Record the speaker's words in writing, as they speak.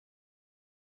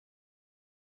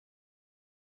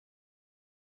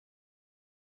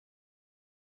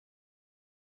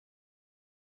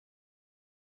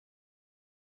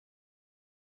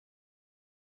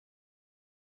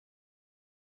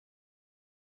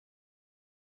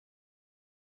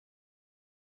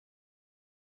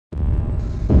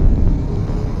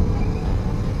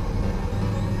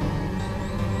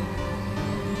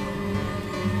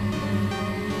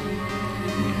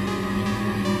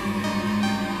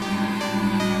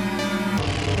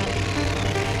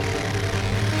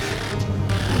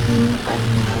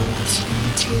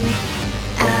to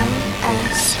LSL.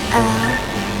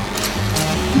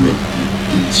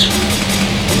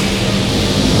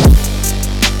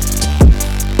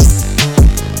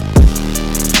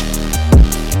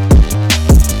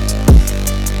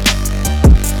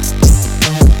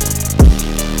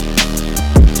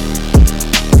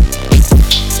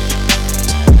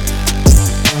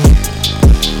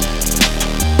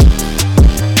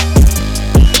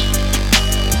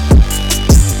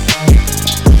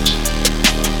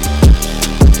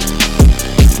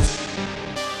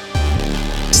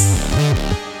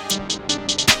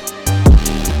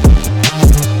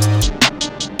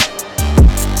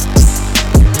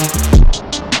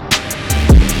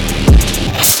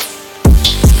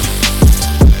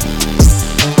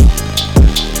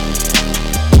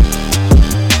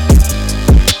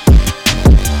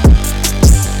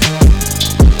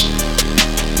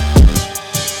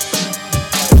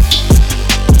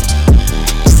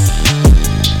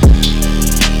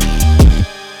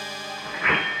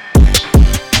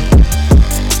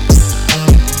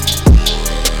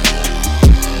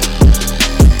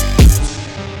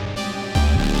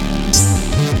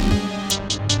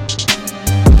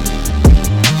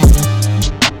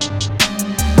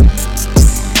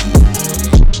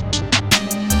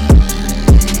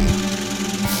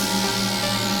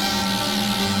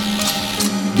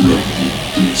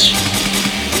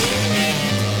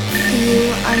 You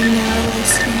are now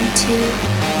listening to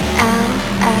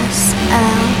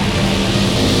LSL.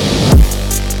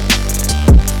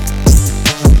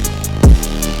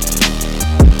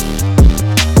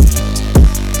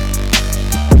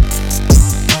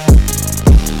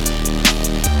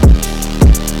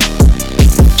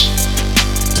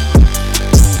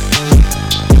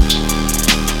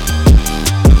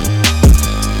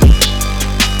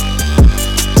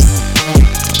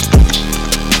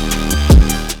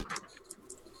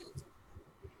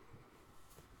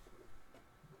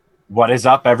 What is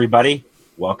up, everybody?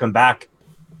 Welcome back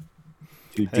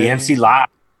to DMC Live.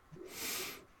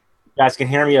 You guys can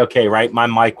hear me okay, right? My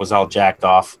mic was all jacked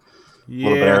off a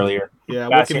little bit earlier. Yeah,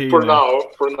 we can hear you for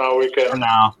now we can. For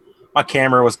now. My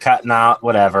camera was cutting out,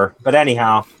 whatever. But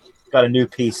anyhow, got a new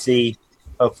PC.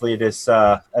 Hopefully this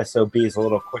SOB is a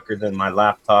little quicker than my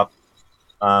laptop.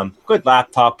 Good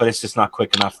laptop, but it's just not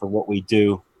quick enough for what we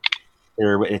do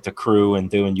here at the crew and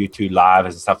doing YouTube Live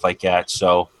and stuff like that.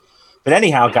 So, but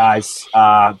anyhow, guys,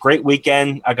 great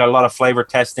weekend. I got a lot of flavor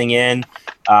testing in.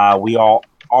 We all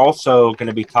also going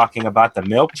to be talking about the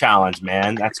milk challenge,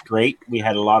 man. That's great. We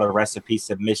had a lot of recipe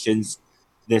submissions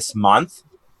this month,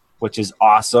 which is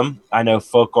awesome. I know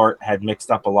Folk Art had mixed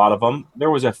up a lot of them.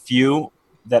 There was a few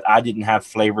that I didn't have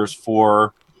flavors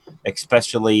for,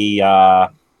 especially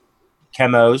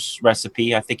Chemo's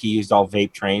recipe. I think he used all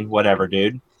Vape Train. Whatever,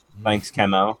 dude. Thanks,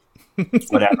 Chemo.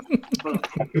 Whatever.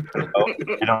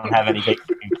 I don't have any Vape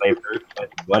Train flavors,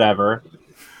 but whatever.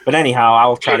 But anyhow,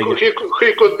 I'll try to get.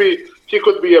 He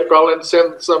could be a pal and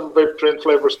send some Vape Train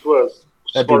flavors to us.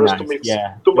 That'd for be us nice. to mix,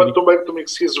 yeah. to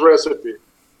mix his recipe.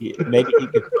 Yeah, maybe he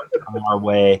could come our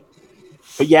way.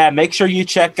 But yeah, make sure you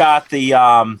check out the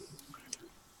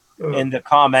in the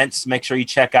comments. Make sure you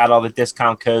check out all the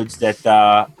discount codes that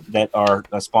are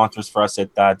sponsors for us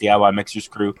at DIY Mixers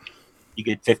Crew. You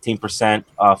get 15%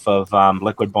 off of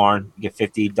Liquid Barn. You get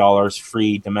 $50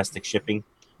 free domestic shipping.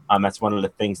 That's one of the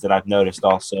things that I've noticed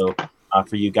also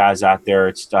for you guys out there.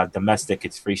 It's domestic.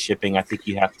 It's free shipping. I think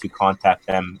you have to contact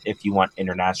them if you want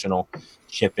international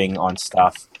shipping on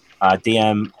stuff.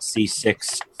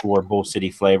 DMC6 for Bull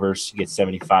City flavors. You get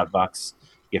 $75.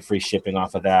 You get free shipping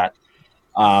off of that.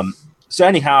 So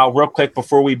anyhow, real quick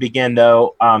before we begin,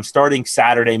 though, starting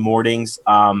Saturday mornings,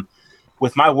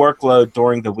 with my workload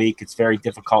during the week, it's very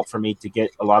difficult for me to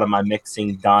get a lot of my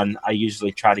mixing done. I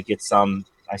usually try to get some.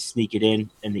 I sneak it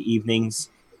in the evenings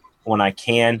when I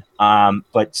can.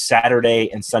 But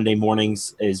Saturday and Sunday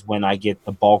mornings is when I get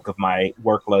the bulk of my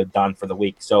workload done for the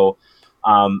week. So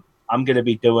I'm going to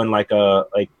be doing like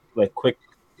quick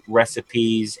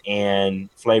recipes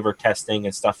and flavor testing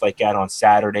and stuff like that on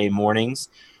Saturday mornings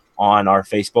on our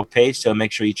Facebook page. So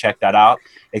make sure you check that out.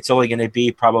 It's only going to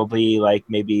be probably like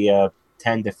maybe a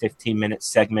 10 to 15 minute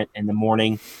segment in the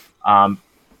morning.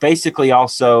 Basically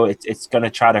also it's going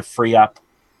to try to free up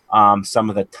some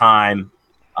of the time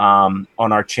on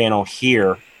our channel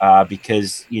here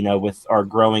because, you know, with our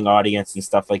growing audience and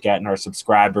stuff like that and our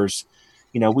subscribers,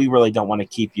 you know, we really don't want to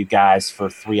keep you guys for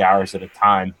 3 hours at a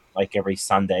time, like every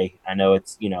Sunday. I know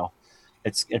it's, you know,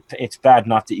 it's bad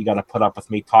enough that you got to put up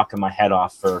with me talking my head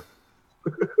off for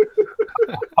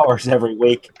hours every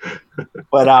week.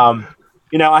 But,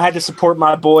 you know, I had to support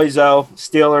my boys, though,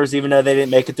 Steelers, even though they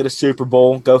didn't make it to the Super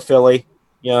Bowl. Go Philly.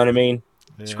 You know what I mean?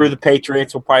 Screw the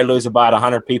Patriots. We'll probably lose about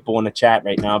 100 people in the chat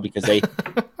right now because they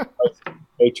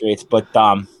Patriots. But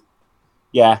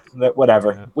yeah,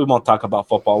 whatever. Yeah. We won't talk about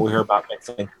football. We hear about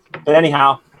mixing. But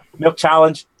anyhow, Milk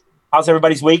Challenge. How's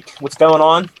everybody's week? What's going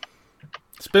on?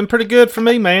 It's been pretty good for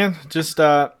me, man. Just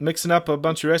mixing up a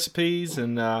bunch of recipes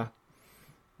and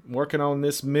working on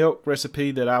this milk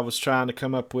recipe that I was trying to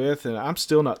come up with, and I'm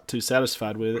still not too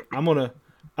satisfied with it. I'm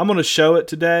gonna show it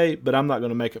today, but I'm not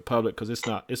gonna make it public because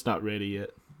it's not ready yet.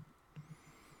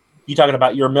 You talking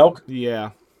about your milk?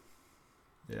 Yeah.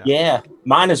 Yeah,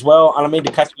 mine as well. I don't mean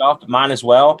to cut you off, but mine as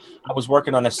well. I was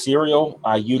working on a cereal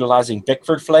utilizing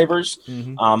Bickford flavors.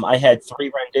 Mm-hmm. I had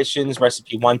 3 renditions,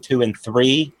 recipe 1, 2, and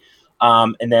 3.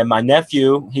 And then my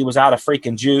nephew, he was out of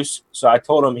freaking juice. So I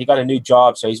told him he got a new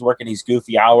job. So he's working these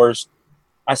goofy hours.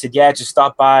 I said, yeah, just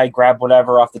stop by, grab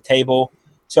whatever off the table.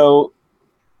 So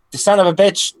the son of a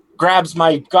bitch grabs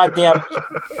my goddamn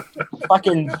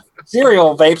fucking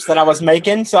cereal vapes that I was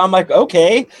making. So I'm like,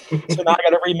 okay. So now I got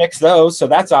to remix those. So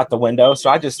that's out the window. So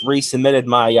I just resubmitted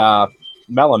my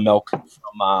melon milk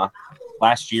from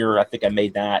last year. I think I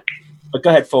made that. But go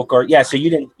ahead, Fulkar. Yeah, so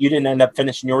you didn't end up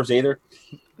finishing yours either?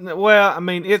 Well, I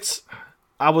mean,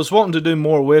 I was wanting to do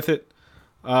more with it,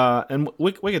 and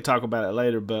we could talk about it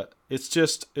later. But it's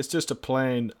just a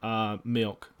plain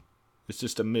milk. It's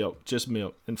just just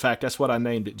milk. In fact, that's what I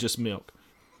named it, just milk.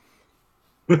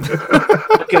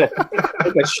 like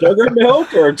a sugar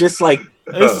milk, or just like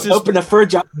open the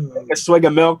fridge up, like a swig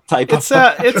of milk type. It's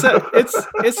like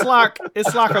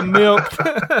a milk.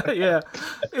 Yeah,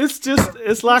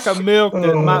 it's like a milk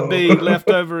that might be left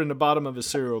over in the bottom of a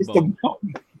cereal bowl.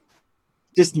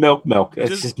 Just milk.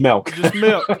 It's just milk. Just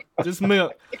milk. Just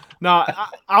milk. No,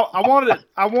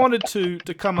 I wanted to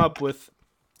come up with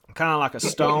kind of like a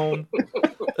stone.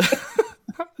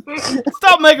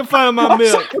 Stop making fun of my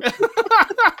milk.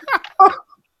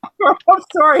 I'm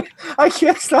sorry. I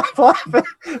can't stop laughing.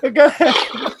 Go ahead.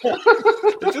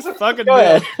 It's just fucking Go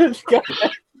milk. ahead. Go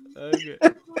ahead. Okay.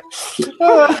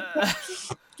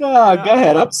 Go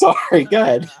ahead. I'm sorry. Go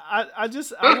ahead.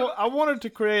 I wanted to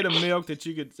create a milk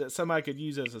that somebody could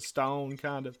use as a stone,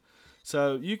 kind of.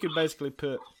 So you could basically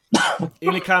put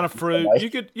any kind of fruit. You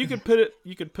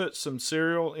could put some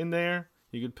cereal in there.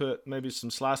 You could put maybe some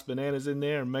sliced bananas in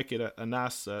there and make it a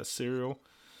nice cereal.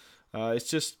 It's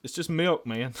just milk,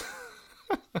 man.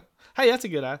 Hey, that's a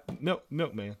good idea.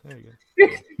 Milk, man. There you go.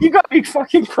 You got me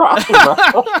fucking crying, bro.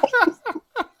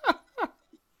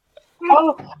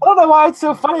 I don't know why it's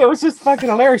so funny. It was just fucking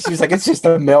hilarious. She was like, "It's just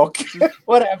a milk,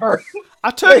 whatever."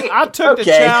 I took Okay. the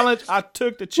challenge. I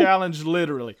took the challenge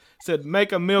literally. Said,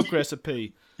 "Make a milk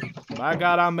recipe." My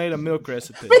God, I made a milk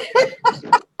recipe.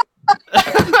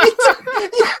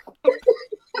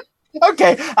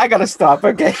 Okay, I gotta stop.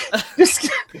 Okay, just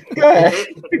go ahead.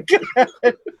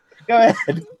 Go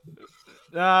ahead.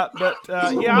 Yeah,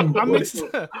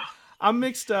 I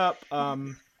mixed up.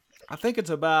 I think it's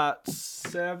about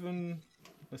 7.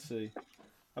 Let's see,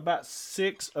 about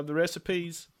 6 of the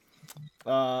recipes.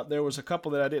 There was a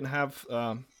couple that I didn't have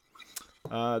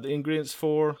the ingredients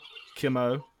for.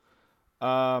 Chemo.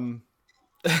 And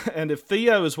if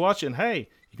Theo is watching, hey,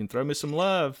 you can throw me some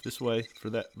love this way for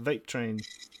that vape train.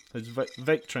 Those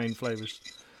vape train flavors.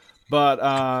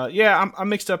 But yeah, I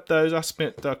mixed up those. I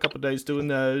spent a couple of days doing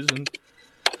those, and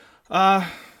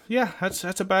yeah,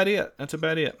 that's about it. That's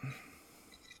about it.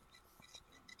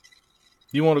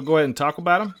 You want to go ahead and talk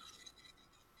about them?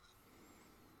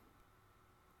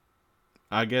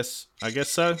 I guess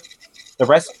so. The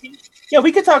recipe? Yeah,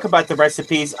 we could talk about the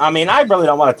recipes. I mean, I really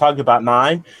don't want to talk about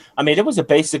mine. I mean, it was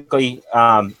basically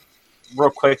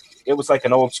real quick. It was like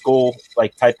an old school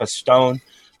like type of stone.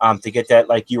 To get that,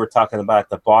 like you were talking about,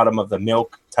 the bottom of the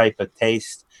milk type of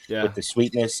taste with the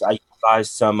sweetness. I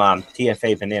utilized some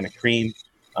TFA banana cream.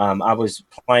 I was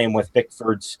playing with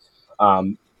Bickford's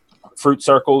fruit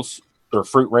circles or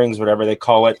fruit rings, whatever they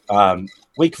call it.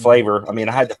 Weak flavor. I mean,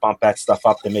 I had to bump that stuff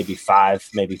up to maybe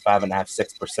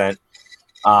 5.5,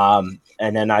 6%.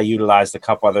 And then I utilized a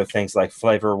couple other things like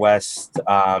Flavor West.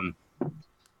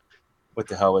 What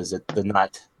the hell is it? The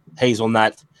nut,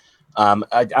 hazelnut.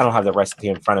 I don't have the recipe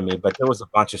in front of me, but there was a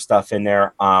bunch of stuff in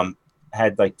there.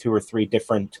 Had like 2 or 3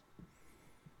 different,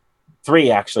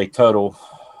 3 actually total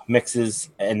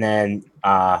mixes, and then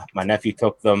my nephew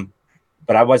took them,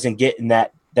 but I wasn't getting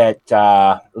that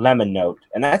lemon note,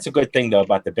 and that's a good thing though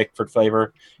about the Bickford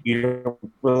flavor. You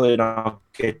really don't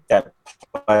get that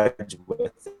pledge with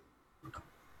it.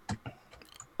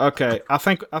 Okay, I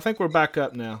think we're back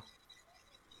up now.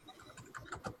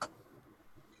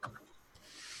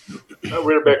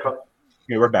 We're back on.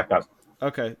 Yeah, we're back up.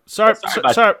 Okay. Sorry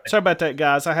about about that,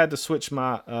 guys. I had to switch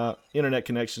my internet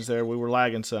connections there. We were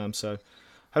lagging some, so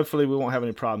hopefully we won't have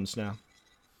any problems now.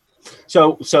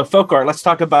 So folk art. Let's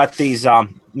talk about these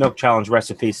milk challenge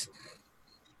recipes.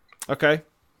 Okay.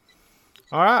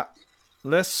 All right.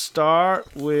 Let's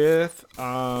start with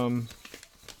well,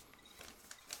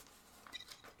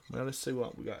 let's see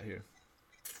what we got here.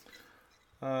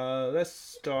 Let's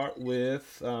start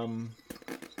with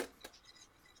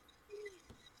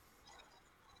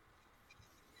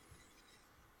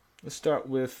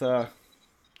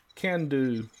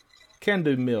Can-Do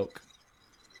milk.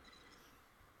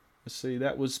 Let's see,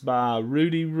 that was by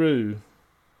Rudy Roo.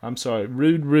 I'm sorry,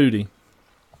 Rude Rudy.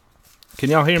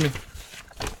 Can y'all hear me?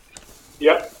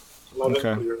 Yeah. Loud and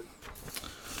Okay. clear.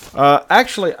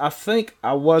 Actually, I think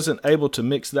I wasn't able to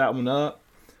mix that one up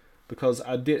because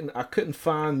I couldn't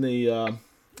find the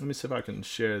let me see if I can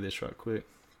share this right quick.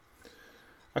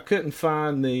 I couldn't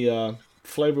find the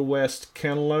Flavor West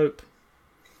Cantaloupe.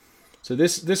 So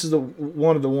this is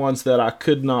one of the ones that I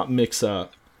could not mix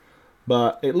up.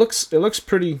 But it looks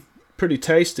pretty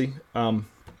tasty.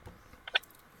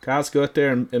 Guys, go out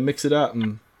there and mix it up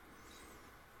and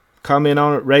comment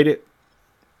on it, rate it.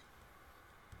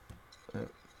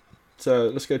 So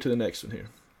let's go to the next one here.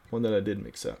 One that I did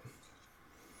mix up.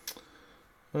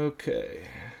 Okay.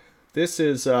 This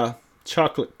is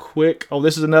Chocolate Quick. Oh,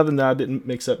 this is another one that I didn't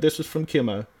mix up. This was from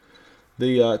Kimmo.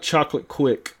 The Chocolate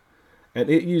Quick. And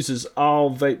it uses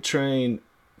all Vape Train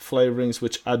flavorings,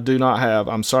 which I do not have.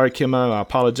 I'm sorry, Kimmo. I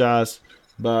apologize.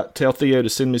 But tell Theo to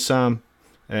send me some,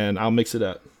 and I'll mix it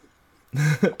up.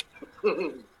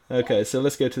 Okay, so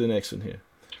let's go to the next one here.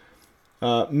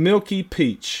 Milky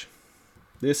Peach.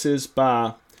 This is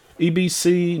by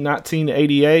EBC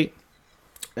 1988,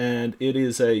 and it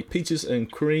is a peaches and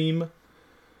cream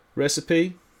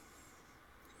recipe.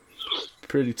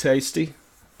 Pretty tasty.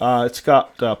 It's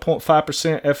got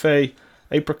 0.5% FA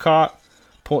apricot,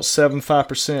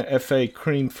 0.75% FA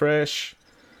cream fresh,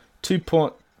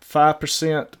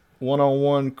 2.5%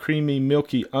 one-on-one creamy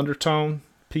milky undertone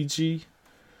PG.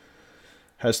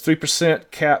 Has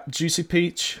 3% cap juicy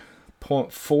peach,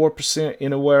 0.4%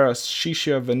 Inawera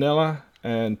shisha vanilla,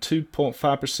 and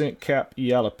 2.5% cap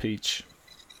yellow peach.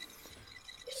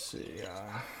 Let's see,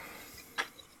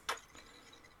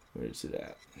 where is it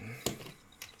at?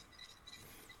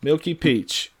 Milky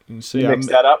Peach. You can see You mix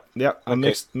that up? Yep, I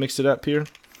mixed it up here.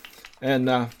 And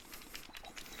I'm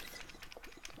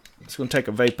just gonna take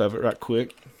a vape of it right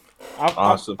quick.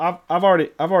 Awesome. I've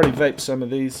already vaped some of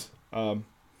these.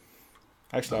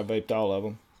 Actually, I vaped all of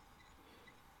them.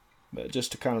 But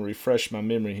just to kind of refresh my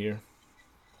memory here.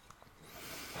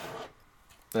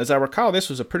 As I recall, this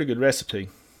was a pretty good recipe.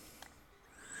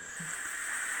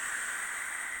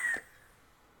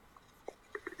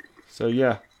 So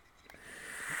yeah.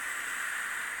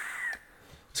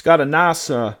 It's got a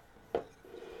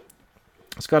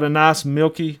nice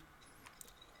milky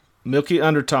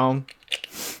undertone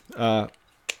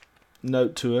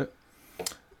note to it.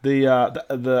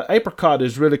 The apricot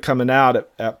is really coming out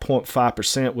at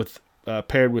 0.5% with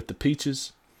paired with the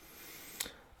peaches.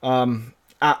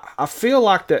 I feel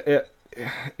like that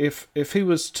if he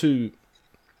was to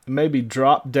maybe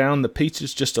drop down the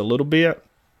peaches just a little bit,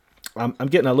 I'm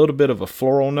getting a little bit of a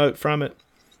floral note from it.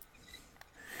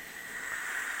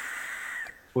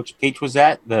 Which peach was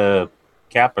that? The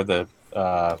cap or the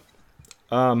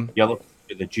yellow or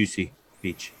the juicy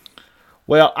peach?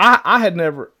 Well, I had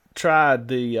never tried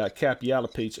the cap yellow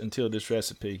peach until this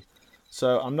recipe,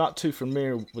 so I'm not too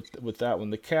familiar with that one.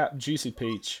 The cap juicy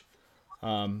peach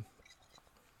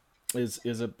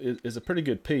is a pretty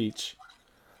good peach.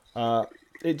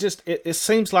 It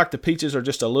seems like the peaches are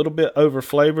just a little bit over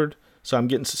flavored, so I'm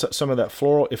getting some of that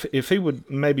floral. If he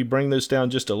would maybe bring those down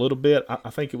just a little bit, I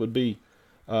think it would be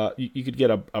you could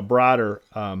get a brighter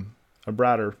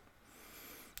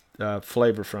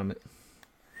flavor from it,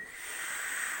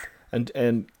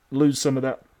 and lose some of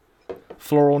that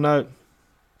floral note.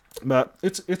 But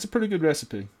it's a pretty good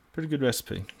recipe.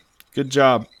 Good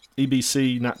job,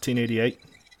 EBC 1988.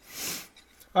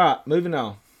 All right, moving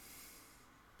on.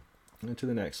 Into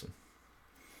the next one.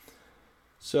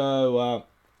 So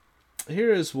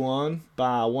here is one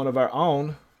by one of our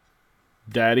own,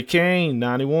 Daddy Kane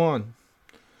 91.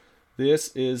 This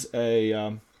is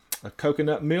a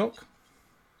coconut milk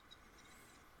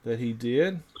that he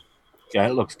did. Yeah,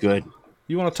 it looks good.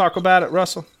 You want to talk about it,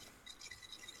 Russell?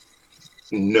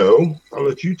 No, I'll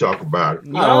let you talk about it.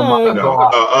 No.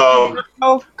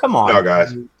 Oh, come on. No,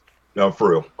 guys. No,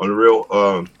 for real. On the real,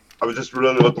 I was just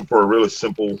really looking for a really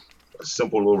simple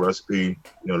little recipe.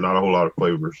 Not a whole lot of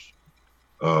flavors.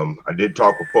 I did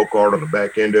talk with folk art on the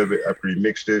back end of it after he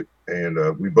mixed it,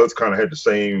 and we both kind of had the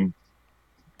same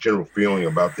general feeling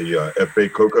about the FA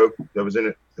cocoa that was in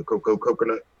it, the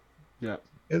coconut. Yeah.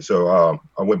 And so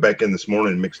I went back in this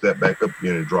morning and mixed that back up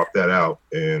again and dropped that out,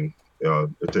 and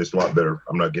it tastes a lot better.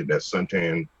 I'm not getting that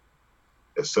suntan-y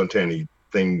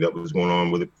thing that was going on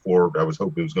with it before. I was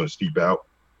hoping it was going to steep out.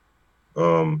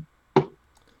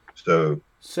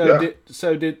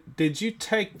 Did you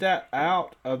take that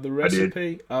out of the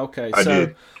recipe? Okay, I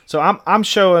did. So I'm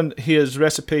showing his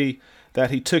recipe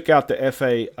that he took out the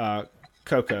FA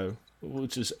cocoa,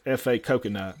 which is FA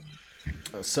coconut.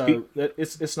 So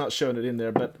it's not showing it in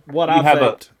there. But what I have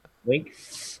vaped, a link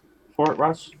for it,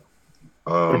 Russ?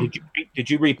 Or did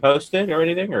you repost it or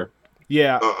anything? Or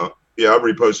yeah, yeah, I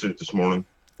reposted it this morning.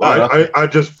 I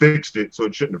just fixed it, so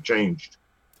it shouldn't have changed.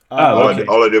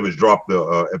 All I did was drop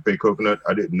the FA coconut.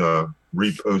 I didn't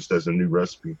repost as a new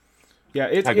recipe. Yeah,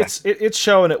 it's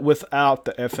showing it without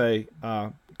the FA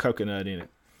coconut in it.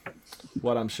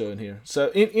 What I'm showing here. So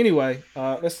anyway,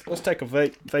 let's take a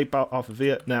vape off of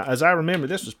it. Now, as I remember,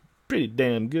 this was pretty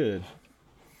damn good.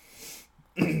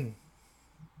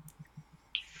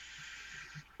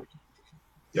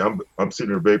 Yeah, I'm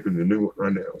sitting there vaping the new one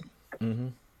right now. Mm-hmm.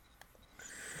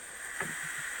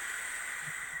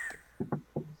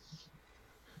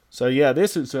 So yeah,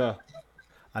 this is a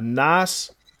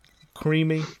nice,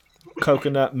 creamy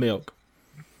coconut milk.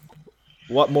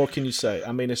 What more can you say?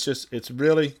 I mean, it's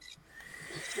really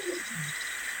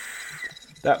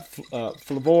that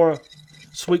Flavora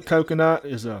sweet coconut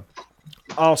is a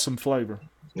awesome flavor.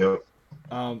 Yeah.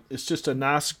 It's just a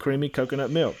nice, creamy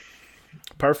coconut milk.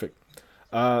 Perfect.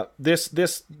 The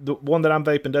one that I'm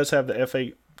vaping does have the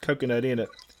FA coconut in it,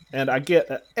 and I get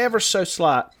an ever so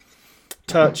slight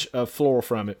touch of floral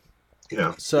from it.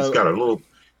 Yeah. So it's got a little.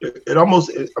 It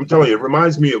almost. I'm telling you, it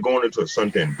reminds me of going into a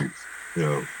suntan booth. You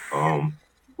know,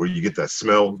 where you get that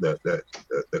smell, that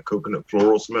coconut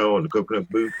floral smell in the coconut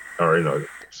booth, or in a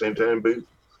suntan booth.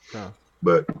 Oh.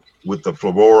 But with the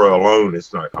Flavora alone,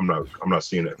 it's not. I'm not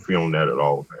seeing that, feeling that at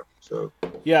all now. So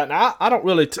yeah, now I don't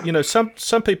really.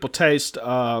 Some people taste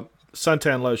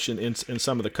suntan lotion in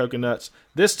some of the coconuts.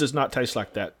 This does not taste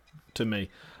like that to me.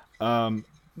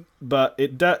 But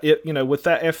it does. With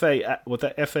that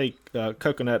FA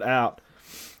coconut out,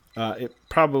 it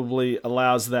probably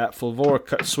allows that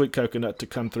Flavora sweet coconut to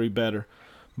come through better.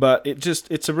 But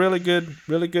it's a really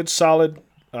good solid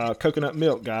coconut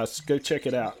milk, guys. Go check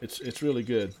it out. It's really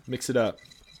good. Mix it up.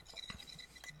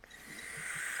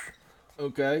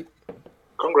 Okay.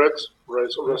 Congrats,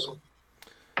 Russell.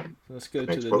 Let's go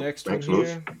to the next one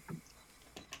here.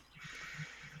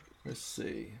 Let's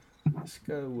see. Let's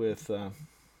go with.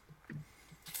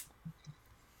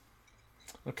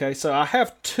 Okay, so I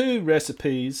have two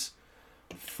recipes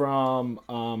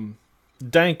from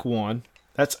Dank One.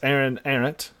 That's Aaron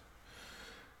Arendt.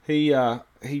 He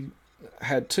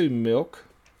had two milk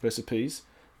recipes.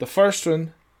 The first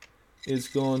one is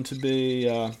going to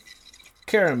be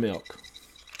carrot milk.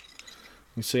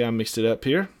 You see, I mixed it up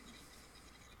here.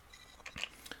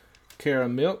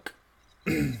 Carrot milk.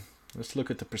 Let's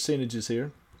look at the percentages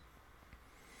here.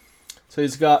 So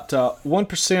he's got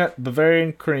 1%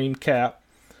 Bavarian cream cap.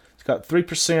 He's got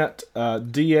 3%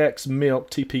 DX milk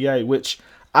TPA, which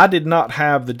I did not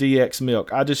have the DX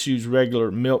milk. I just used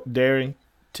regular milk dairy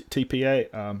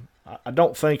TPA. I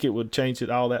don't think it would change it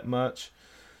all that much.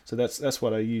 So that's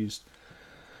what I used.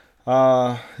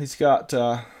 He's got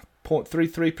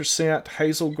 0.33%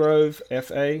 Hazel Grove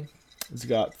FA. He's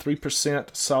got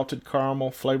 3% salted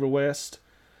caramel Flavor West.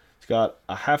 He's got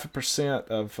 0.5%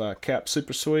 of Cap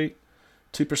Super Sweet,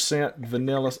 2%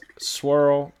 vanilla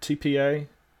swirl TPA,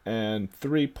 and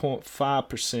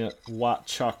 3.5% white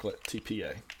chocolate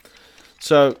TPA.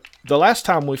 So the last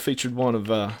time we featured one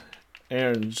of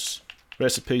Aaron's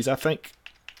recipes, I think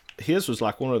his was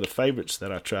like one of the favorites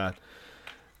that I tried.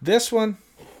 This one,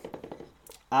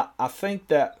 I think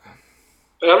that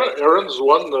Aaron's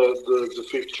won the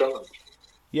fifth challenge.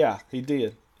 Yeah, he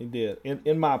did. He did.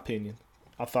 In my opinion,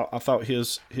 I thought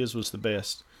his was the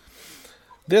best.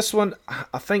 This one,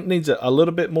 I think, needs a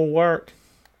little bit more work.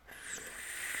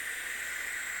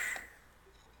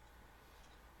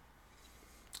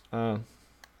 And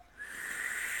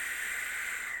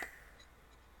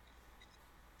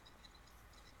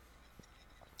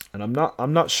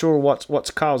I'm not sure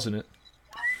what's causing it,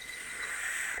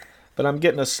 but I'm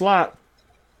getting a slight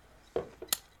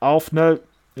off note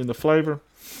in the flavor.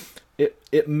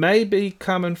 It may be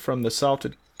coming from the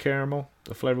salted caramel,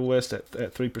 the Flavor West at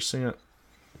 3%.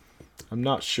 I'm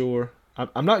not sure.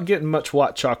 I'm not getting much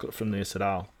white chocolate from this at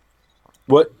all.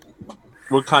 What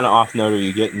kind of off note are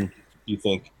you getting, you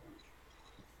think?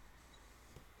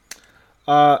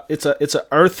 It's a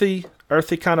earthy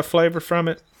kind of flavor from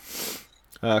it.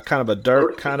 Kind of a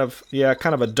dirt, kind of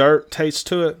a dirt taste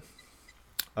to it.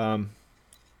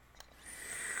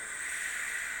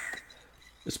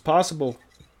 It's possible.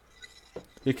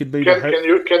 It could be. Can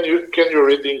you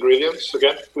read the ingredients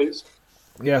again, please?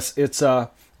 Yes, it's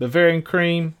Bavarian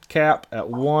cream cap at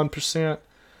 1%.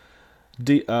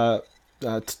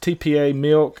 TPA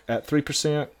milk at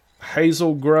 3%.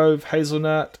 Hazel Grove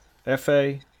hazelnut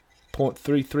FA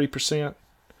 0.33%.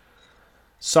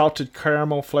 Salted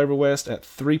caramel Flavor West at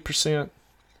 3%.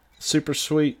 Super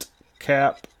sweet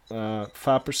cap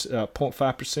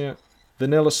 0.5%.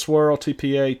 Vanilla swirl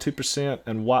TPA 2%,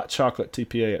 and white chocolate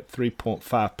TPA at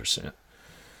 3.5%.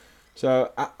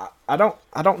 So I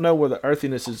don't know where the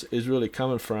earthiness is really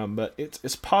coming from, but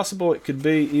it's possible it could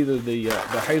be either the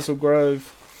Hazel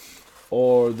Grove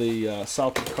or the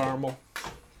salted caramel.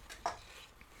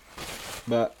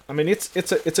 But I mean it's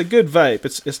a good vape.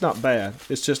 It's not bad.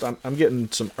 It's just I'm getting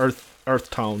some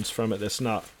earth tones from it that's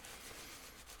not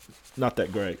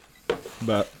that great.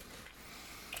 But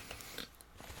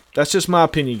that's just my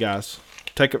opinion, guys.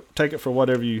 Take it for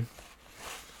whatever you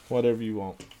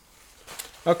want.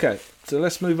 Okay, so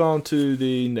let's move on to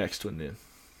the next one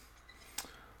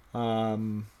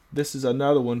then. This is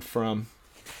another one from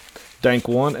Dank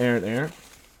One, Aaron,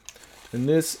 and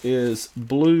this is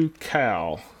Blue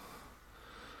Cow.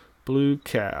 Blue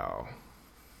Cow.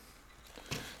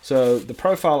 So the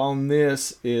profile on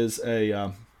this is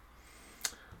a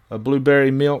blueberry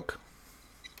milk.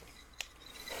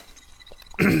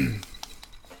 And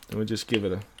we'll just give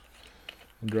it a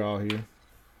draw here.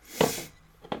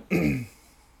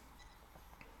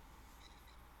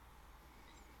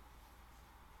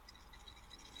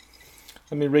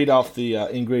 Let me read off the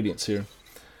ingredients here.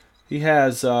 He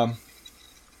has 7%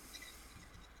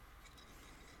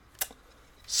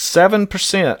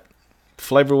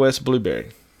 Flavor West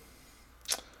blueberry.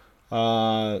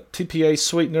 TPA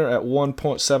sweetener at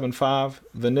 1.75.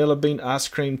 Vanilla bean ice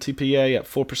cream TPA at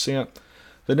 4%.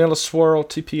 Vanilla swirl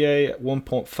TPA at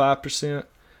 1.5%.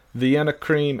 Vienna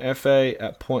cream FA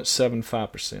at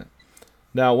 0.75%.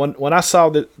 Now, when I saw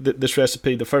this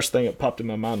recipe, the first thing that popped in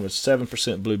my mind was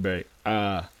 7% blueberry.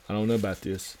 I don't know about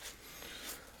this.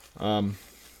 So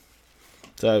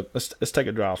let's take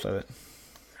a draw off of it.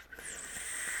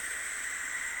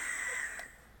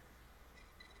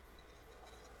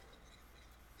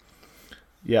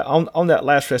 Yeah, on that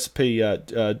last recipe,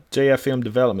 JFM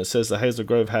Development says the Hazel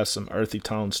Grove has some earthy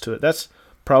tones to it. That's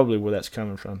probably where that's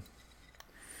coming from.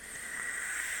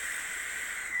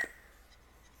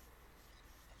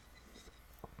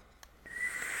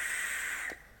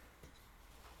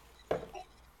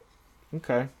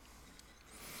 Okay.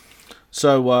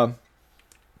 So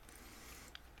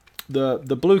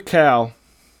the Blue Cow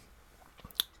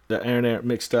that Aaron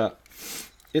mixed up,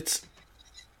 it's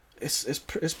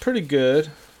pretty good.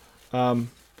 I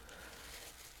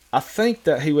think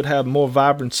that he would have more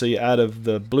vibrancy out of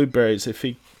the blueberries if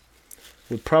he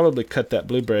would probably cut that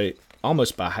blueberry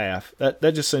almost by half. That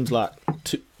just seems like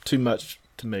too much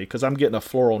to me because I'm getting a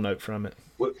floral note from it.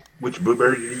 Which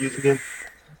blueberry did you use again?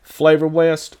 Flavor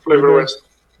West. Flavor West.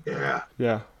 Yeah.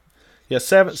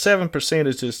 7%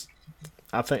 is just.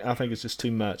 I think it's just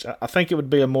too much. I think it would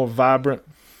be a more vibrant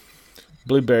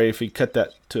blueberry if he cut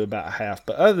that to about half.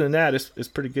 But other than that, it's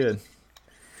pretty good.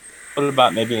 What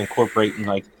about maybe incorporating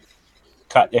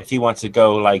cut if he wants to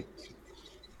go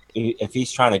if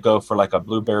he's trying to go for a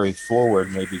blueberry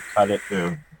forward, maybe cut it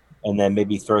and then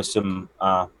maybe throw some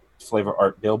flavor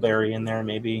art bilberry in there,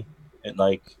 maybe at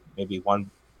maybe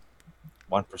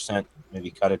 1%,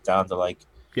 maybe cut it down to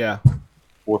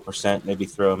 4%, maybe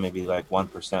throw 1%,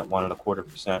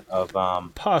 1.25% of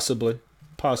possibly.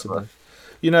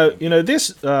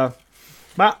 This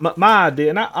my idea,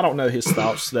 and I don't know his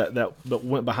thoughts that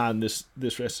went behind this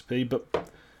recipe, but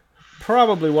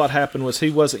probably what happened was he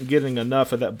wasn't getting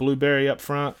enough of that blueberry up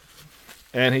front,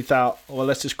 and he thought, well,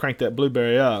 let's just crank that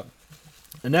blueberry up,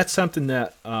 and that's something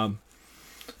that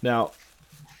now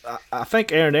I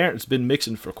think Aaron's been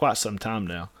mixing for quite some time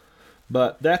now,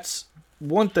 but that's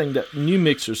one thing that new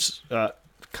mixers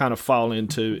kind of fall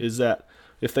into is that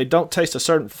if they don't taste a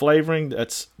certain flavoring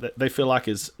that they feel like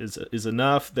is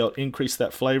enough, they'll increase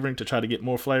that flavoring to try to get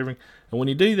more flavoring. And when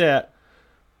you do that,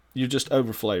 you're just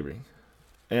over flavoring.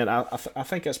 And I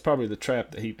think that's probably the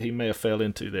trap that he may have fell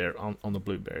into there on the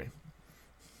blueberry.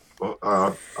 Well,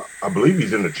 I believe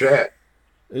he's in the chat.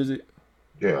 Is it?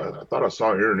 Yeah, I thought I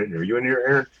saw Aaron in here. Are you in here,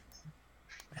 Aaron?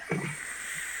 I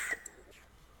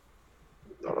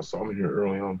thought I saw him in here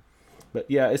early on.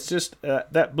 But yeah, it's just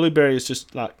that blueberry is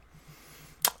just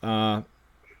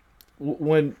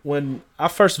when I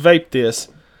first vaped this,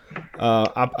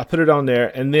 I put it on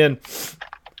there, and then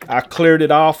I cleared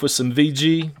it off with some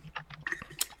VG.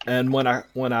 And when I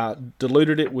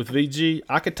diluted it with VG,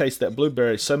 I could taste that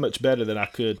blueberry so much better than I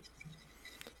could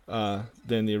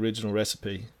than the original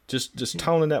recipe. Just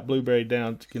toning that blueberry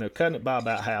down, cutting it by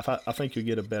about half. I think you'll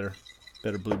get a better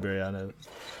blueberry out of it.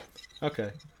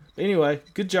 Okay. Anyway,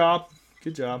 good job.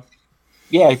 Good job.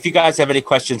 Yeah, if you guys have any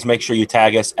questions, make sure you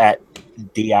tag us at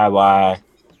DIY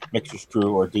Mixers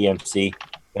Crew or DMC.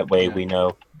 That way we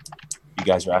know you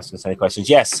guys are asking us any questions.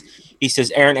 Yes, he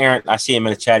says, Aaron, I see him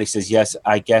in the chat. He says, yes,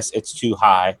 I guess it's too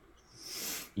high.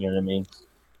 You know what I mean?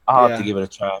 I'll have to give it a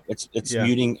try. It's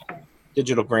muting.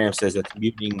 Digital Gram says it's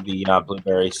muting the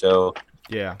blueberry, so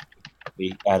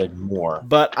we added more.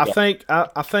 But I think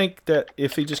that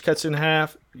if he just cuts it in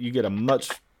half, you get a much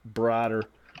brighter,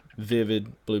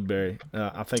 vivid blueberry.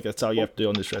 I think that's all you have to do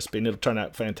on this recipe, and it'll turn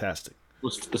out fantastic.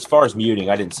 As far as muting,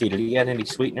 I didn't see. Did he add any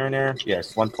sweetener in there?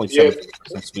 Yes,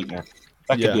 1.7% sweetener.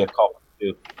 That could be a call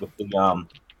too with the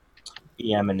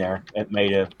EM in there. It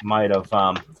might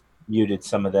have muted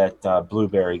some of that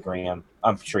blueberry gram.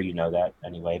 I'm sure you know that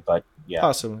anyway, but yeah,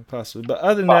 possibly. But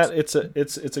other than that, it's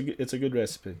a good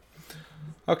recipe.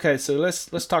 Okay, so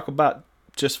let's talk about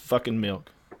just fucking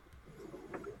milk.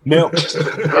 Milk.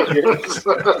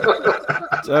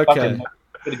 Okay.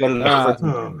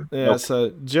 Yeah,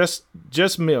 so just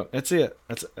milk. That's it.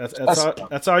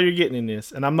 That's all you're getting in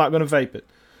this, and I'm not going to vape it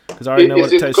because I already know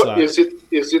what it tastes like. Is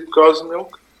it cow's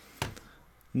milk?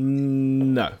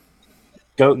 No.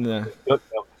 Goat milk.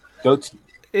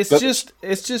 It's just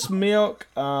milk.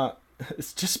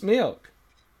 It's just milk.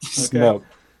 Okay. Milk.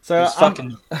 So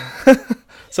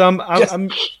I'm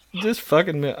just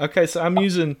fucking milk. Okay, so I'm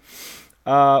using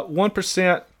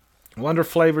 1% Wonder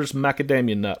Flavors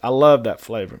macadamia nut. I love that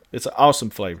flavor. It's an awesome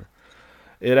flavor.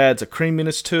 It adds a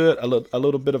creaminess to it, a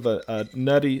little bit of a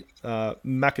nutty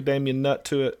macadamia nut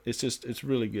to it. It's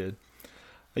really good.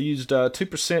 I used 2%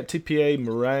 TPA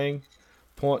meringue,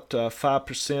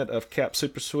 0.5% of Cap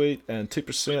Super Sweet, and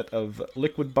 2% of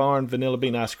Liquid Barn Vanilla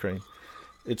Bean Ice Cream.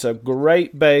 It's a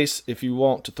great base if you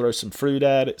want to throw some fruit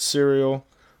at it, cereal,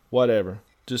 whatever.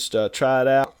 Just try it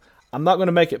out. I'm not going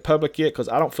to make it public yet because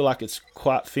I don't feel like it's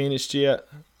quite finished yet.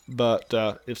 But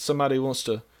if somebody wants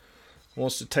to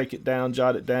take it down,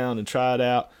 jot it down, and try it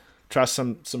out, try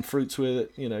some fruits with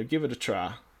it, give it a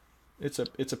try. It's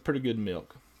a pretty good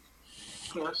milk.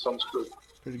 Yeah, sounds good.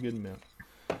 Pretty good milk.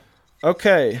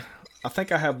 Okay, I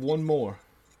think I have one more.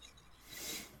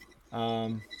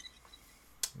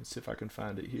 Let's see if I can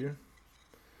find it here.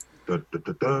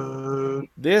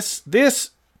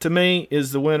 This to me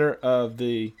is the winner of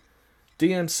the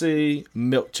DMC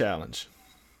Milk Challenge.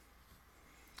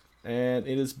 And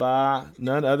it is by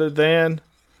none other than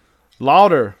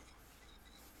Lauder.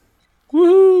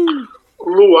 Woohoo!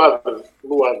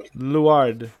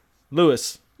 Luard.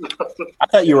 Lewis. I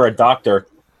thought you were a doctor.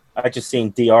 I just seen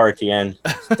DR at the end.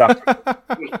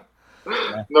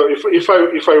 No, if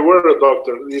I were a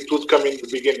doctor, it would come in the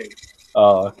beginning.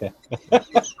 Oh, okay.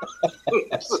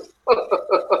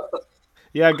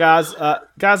 Yeah, guys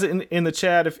in the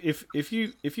chat, if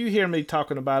you hear me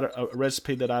talking about a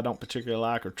recipe that I don't particularly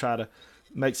like or try to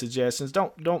make suggestions,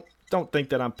 don't think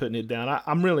that I'm putting it down.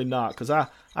 I'm really not, because I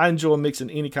enjoy mixing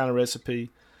any kind of recipe,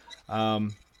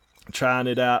 trying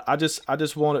it out. I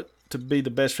just want it to be the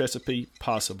best recipe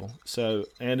possible. So,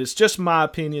 and it's just my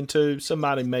opinion too.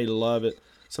 Somebody may love it,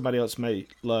 somebody else may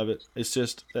love it. It's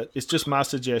just my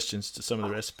suggestions to some of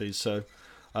the recipes. So.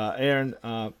 Aaron,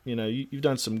 you've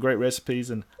done some great recipes,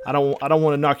 and I don't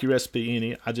want to knock your recipe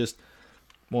any. I just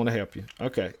want to help you.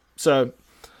 Okay, so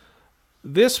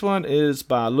this one is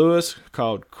by Lewis,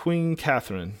 called Queen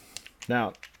Catherine.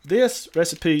 Now, this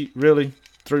recipe really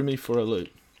threw me for a loop.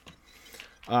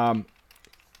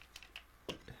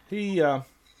 He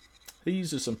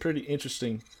uses some pretty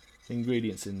interesting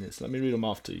ingredients in this. Let me read them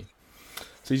off to you.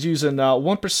 So he's using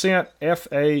 1%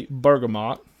 FA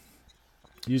bergamot.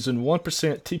 Using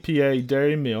 1% TPA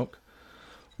dairy milk,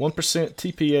 1%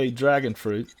 TPA dragon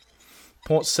fruit,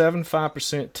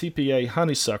 0.75% TPA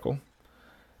honeysuckle,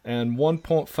 and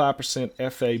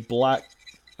 1.5% FA black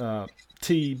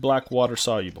tea black water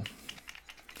soluble.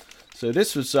 So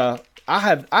this was I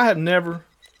have never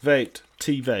vaped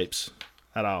tea vapes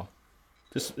at all.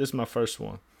 This is my first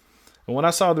one. And when I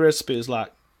saw the recipe, it's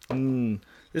like, this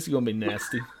is gonna be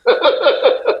nasty.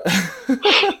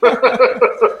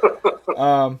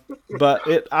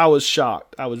 But I was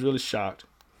shocked. I was really shocked.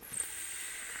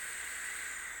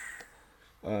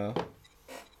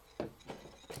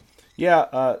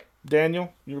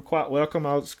 Daniel, you were quite welcome.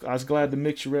 I was glad to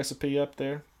mix your recipe up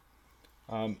there.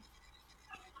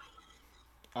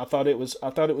 I thought it was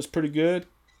pretty good.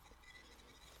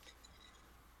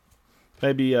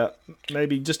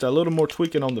 Maybe just a little more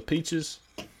tweaking on the peaches.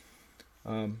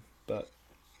 But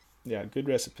yeah, good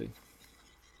recipe.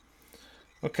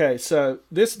 Okay, so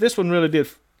this one really did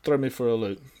throw me for a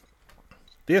loop.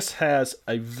 This has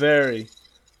a very,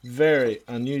 very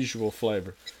unusual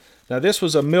flavor. Now, this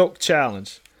was a milk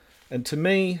challenge. And to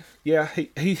me, yeah,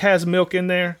 he has milk in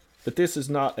there, but this is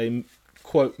not a,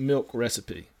 quote, milk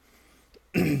recipe.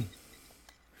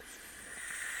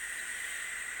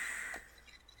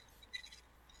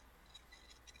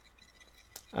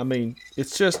 I mean,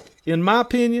 it's just, in my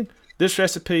opinion, this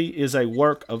recipe is a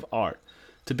work of art.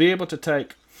 To be able to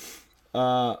take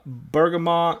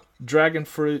bergamot, dragon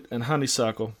fruit, and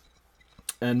honeysuckle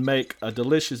and make a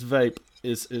delicious vape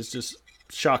is just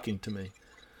shocking to me.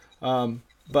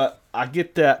 But I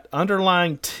get that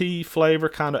underlying tea flavor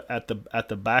kind of at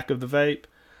the back of the vape.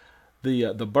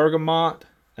 The bergamot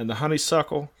and the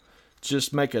honeysuckle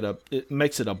just makes it a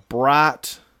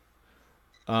bright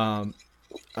kind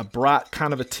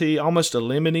of a tea, almost a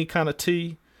lemony kind of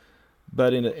tea,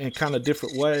 but in a kind of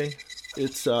different way.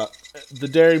 It's the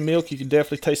dairy milk. You can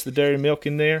definitely taste the dairy milk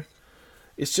in there.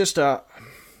 It's just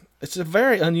it's a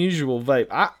very unusual vape.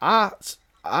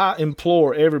 I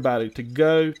implore everybody to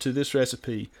go to this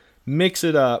recipe, mix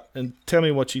it up, and tell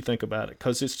me what you think about it,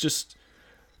 because it's just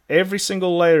every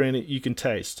single layer in it you can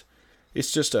taste.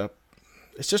 It's just a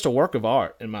work of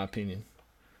art, in my opinion.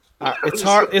 It's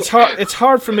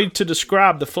hard for me to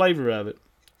describe the flavor of it.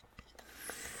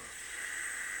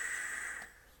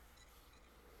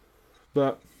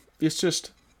 But it's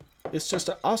just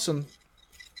an awesome.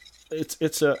 It's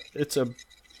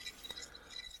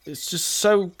just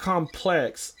so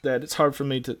complex that it's hard for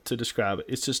me to describe it.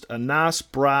 It's just a nice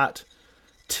bright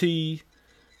tea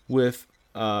with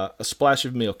a splash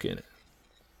of milk in it.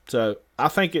 So I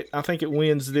think it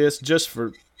wins this just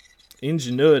for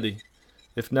ingenuity,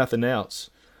 if nothing else.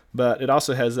 But it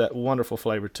also has that wonderful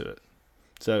flavor to it.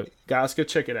 So guys, go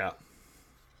check it out.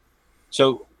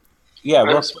 So yeah,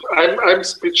 I'm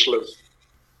speechless.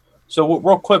 So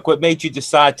real quick, what made you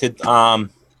decide to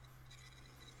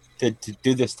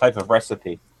do this type of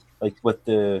recipe? Like with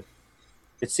it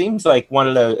seems like one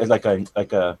of the like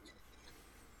a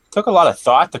took a lot of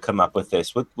thought to come up with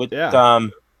this. What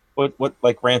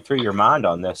like ran through your mind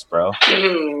on this, bro?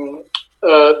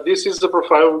 This is the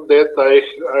profile that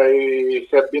I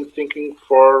had been thinking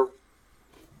for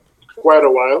quite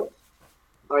a while.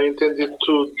 I intended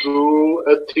to do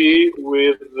a tea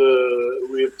with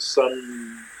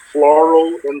some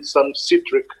floral and some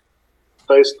citric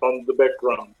taste on the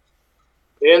background.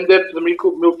 And at the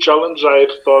milk challenge, I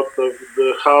thought of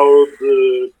how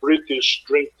the British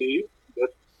drink tea,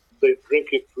 that they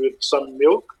drink it with some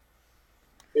milk.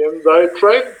 And I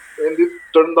tried, and it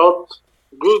turned out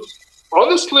good.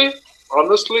 Honestly,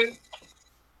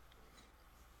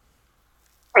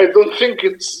 I don't think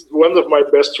it's one of my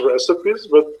best recipes,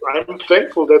 but I'm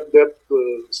thankful that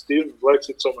Steve likes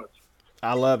it so much.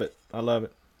 I love it.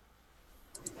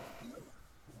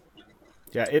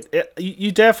 Yeah,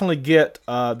 you definitely get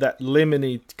that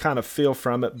lemony kind of feel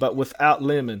from it, but without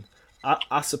lemon.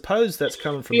 I suppose that's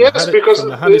coming from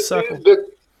the honeysuckle.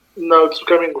 No, it's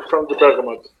coming from the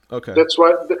bergamot. Okay, that's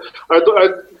why I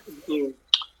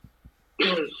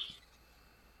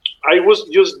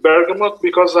used bergamot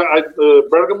because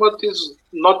bergamot is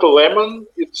not a lemon.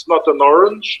 It's not an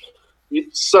orange.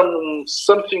 It's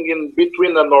something in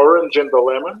between an orange and a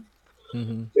lemon.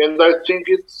 Mm-hmm. And I think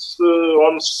it's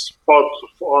on spot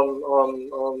on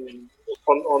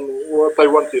what I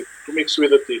wanted to mix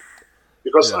with the tea,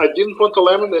 because I didn't want a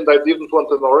lemon and I didn't want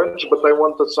an orange, but I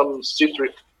wanted some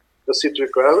citric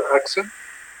accent,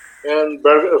 and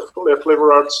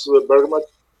Flavor Arts bergamot.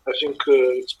 I think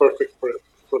it's perfect for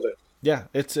that. Yeah,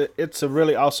 it's a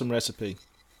really awesome recipe.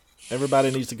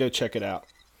 Everybody needs to go check it out.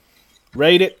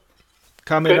 Rate it,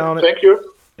 comment on it. Thank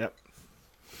you. Yep.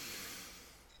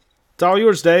 It's all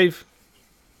yours, Dave.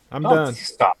 I'm done.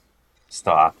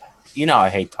 Stop. You know I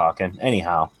hate talking.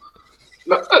 Anyhow.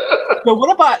 So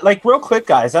what about, like, real quick,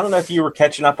 guys, I don't know if you were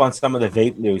catching up on some of the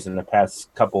vape news in the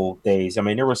past couple days. I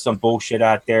mean, there was some bullshit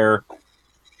out there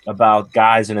about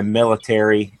guys in the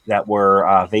military that were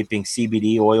vaping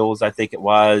CBD oils, I think it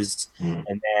was.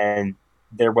 And then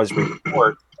there was a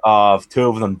report of 2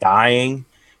 of them dying.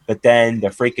 But then the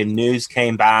freaking news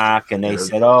came back and they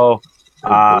said,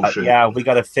 yeah, we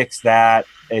got to fix that.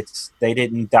 They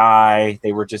didn't die.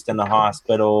 They were just in the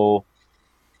hospital.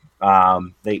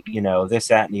 They, this,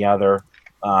 that, and the other.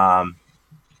 I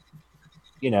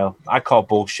call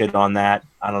bullshit on that.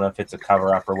 I don't know if it's a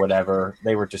cover up or whatever.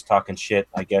 They were just talking shit,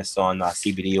 I guess, on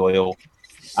CBD oil.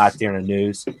 out there in the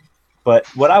news. But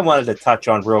what I wanted to touch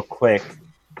on real quick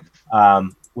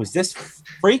was this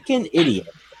freaking idiot.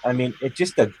 I mean, it's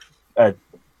just an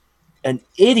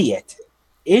idiot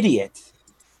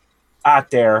out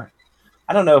there.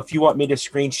 I don't know if you want me to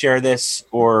screen share this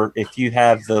or if you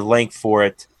have the link for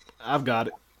it. I've got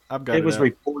it. It was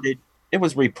reported. It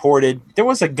was reported. There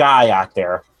was a guy out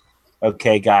there.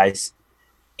 Okay, guys,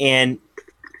 and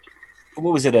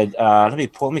what was it? Let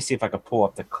me see if I can pull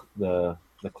up the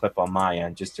clip on my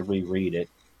end just to reread it.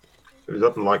 It was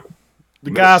up in like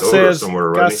the guy Minnesota says.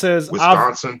 Somewhere, Guy right? says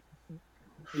Wisconsin.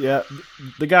 Yeah,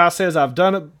 the guy says I've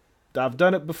done it. I've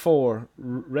done it before.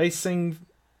 Racing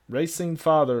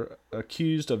father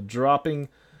accused of dropping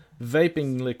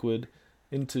vaping liquid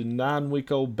into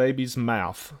 9-week-old baby's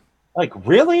mouth. Like,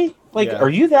 really? Like, Yeah. Are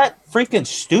you that freaking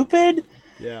stupid?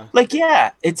 Yeah. Like,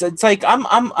 yeah, it's like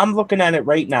I'm looking at it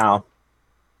right now,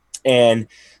 and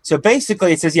so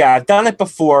basically it says, yeah, I've done it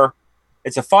before.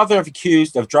 It's a father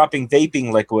accused of dropping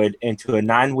vaping liquid into a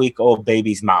 9-week-old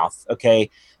baby's mouth. Okay.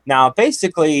 Now,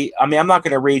 basically, I mean, I'm not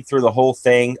going to read through the whole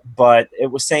thing, but it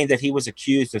was saying that he was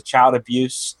accused of child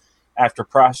abuse after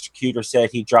prosecutor said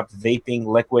he dropped vaping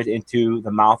liquid into the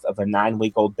mouth of a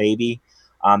 9-week-old baby.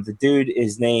 The dude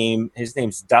his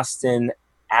name's Dustin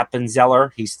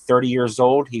Appenzeller. He's 30 years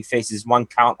old. He faces 1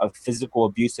 count of physical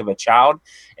abuse of a child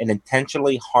and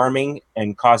intentionally harming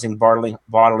and causing bodily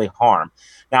harm.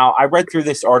 Now, I read through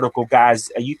this article, guys.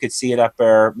 You could see it up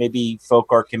there. Maybe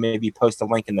Folkart can maybe post a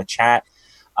link in the chat.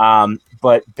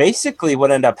 But basically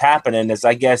what ended up happening is,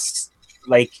 I guess,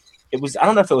 like, it was, I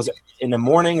don't know if it was in the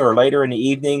morning or later in the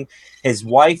evening, his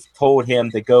wife told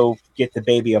him to go get the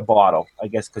baby a bottle, I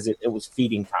guess, because it was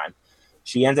feeding time.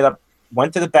 She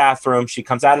went to the bathroom. She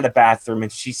comes out of the bathroom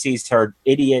and she sees her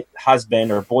idiot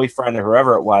husband or boyfriend or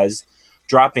whoever it was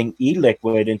dropping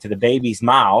e-liquid into the baby's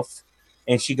mouth.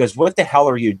 And she goes, "What the hell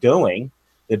are you doing?"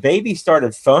 The baby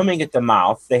started foaming at the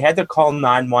mouth. They had to call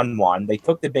 911. They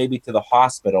took the baby to the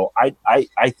hospital. I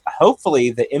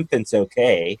hopefully the infant's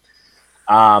okay.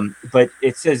 But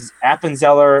it says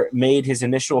Appenzeller made his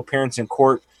initial appearance in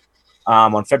court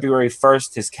on February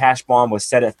 1st. His cash bond was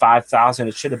set at $5,000.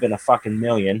 It should have been a fucking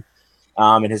million.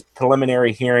 And his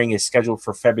preliminary hearing is scheduled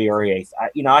for February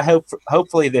 8th. I hope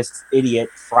hopefully this idiot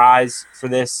fries for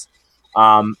this.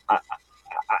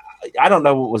 I don't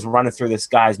know what was running through this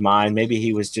guy's mind. Maybe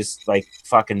he was just like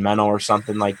fucking mental or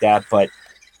something like that. But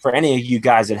for any of you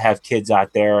guys that have kids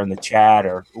out there in the chat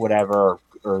or whatever,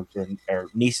 or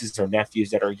nieces or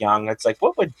nephews that are young, it's like,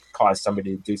 what would cause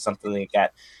somebody to do something like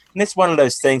that? And it's one of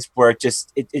those things where it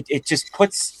just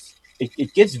puts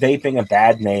it gives vaping a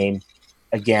bad name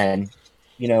again.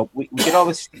 We get all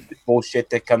this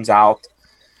bullshit that comes out,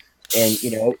 and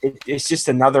it's just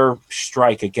another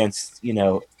strike against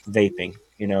vaping.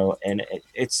 And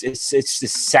it's just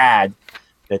sad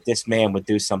that this man would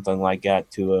do something like that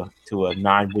to a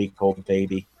 9-week-old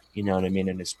baby. You know what I mean,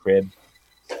 in his crib.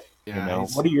 Yeah,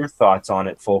 What are your thoughts on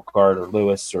it, Folkart or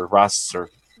Lewis or Russ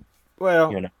or?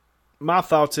 Well, my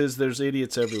thoughts is there's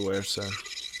idiots everywhere. So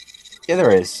yeah,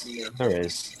 there is.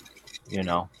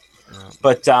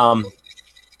 But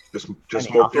just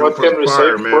more fuel What for can the we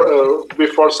fire, say man.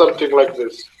 before something like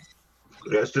this?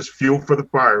 That's just fuel for the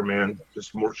fire, man.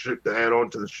 Just more shit to add on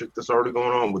to the shit that's already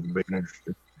going on with the vaping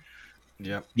industry.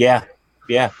 Yep.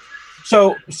 Yeah.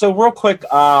 So real quick,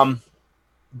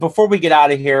 before we get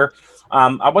out of here,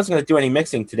 I wasn't going to do any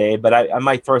mixing today, but I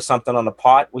might throw something on the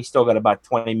pot. We still got about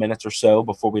 20 minutes or so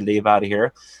before we leave out of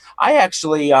here. I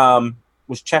actually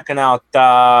was checking out.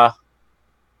 Going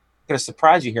to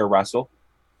surprise you here, Russell.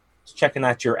 Was checking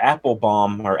out your apple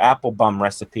bum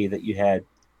recipe that you had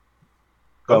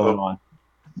going on.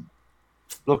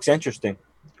 Looks interesting.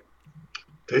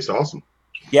 Tastes awesome.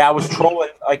 Yeah, I was trolling.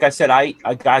 Like I said, I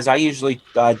usually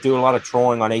do a lot of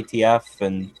trolling on ATF,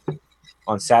 and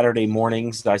on Saturday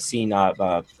mornings, I seen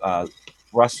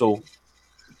Russell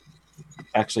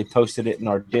actually posted it in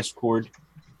our Discord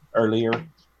earlier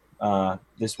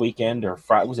this weekend, or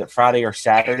was it Friday or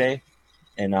Saturday?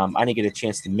 And I didn't get a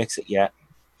chance to mix it yet,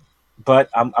 but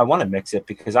I want to mix it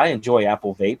because I enjoy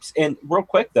Apple vapes. And real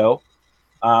quick though,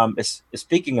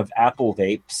 speaking of Apple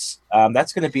vapes,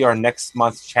 that's going to be our next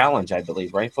month's challenge, I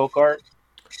believe, right, Folkart?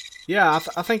 Yeah,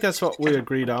 I think that's what we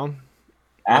agreed on.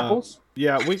 Apples?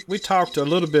 Yeah, we talked a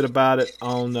little bit about it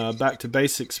on Back to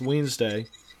Basics Wednesday,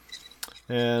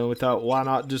 and we thought, why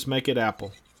not just make it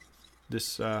Apple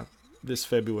this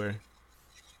February?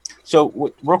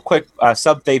 So real quick,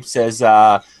 Sub Vape says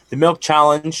the milk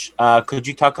challenge. Could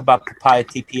you talk about papaya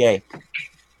TPA?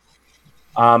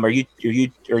 Are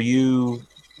you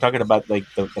talking about like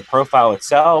the profile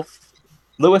itself,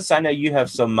 Lewis? I know you have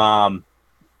some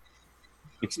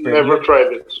experience? Never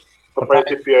tried it. Papaya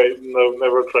TPI, no,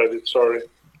 never tried it. Sorry.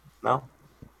 No.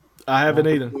 I haven't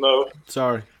either. No.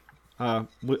 Sorry. I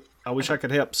wish I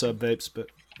could help sub vapes, but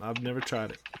I've never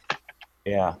tried it.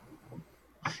 Yeah.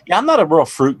 Yeah, I'm not a real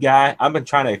fruit guy. I've been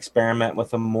trying to experiment with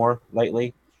them more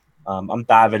lately. I'm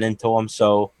diving into them,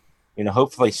 so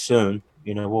hopefully soon,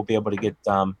 we'll be able to get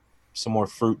some more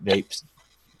fruit vapes.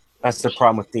 That's the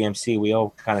problem with DMC. We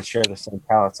all kind of share the same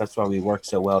palates. That's why we work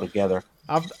so well together.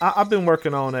 I've been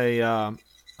working on a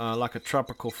like a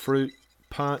tropical fruit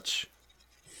punch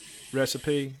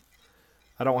recipe.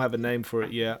 I don't have a name for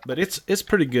it yet, but it's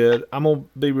pretty good. I'm gonna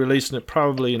be releasing it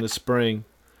probably in the spring.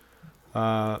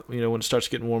 When it starts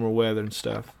getting warmer weather and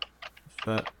stuff.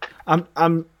 But I'm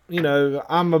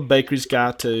a bakeries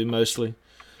guy too mostly,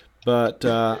 but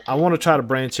I want to try to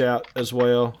branch out as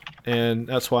well, and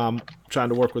that's why I'm trying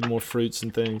to work with more fruits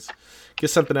and things.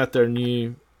 Get something out there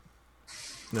new,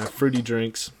 fruity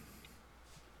drinks.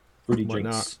 Fruity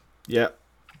Whatnot. drinks. Yep.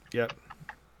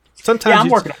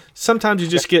 Sometimes you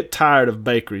just get tired of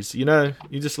bakeries. You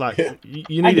just like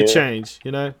you need a change.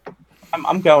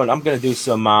 I'm gonna do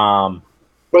some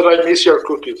But I miss your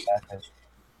cookies.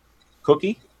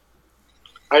 cookie.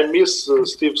 I miss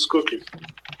Steve's cookies.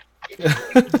 I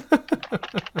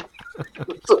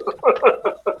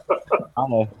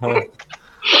don't know.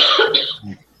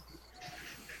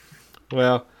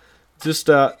 Well, just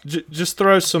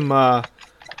throw some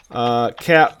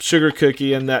cap sugar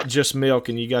cookie in that just milk,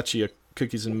 and you got your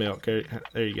cookies and milk. There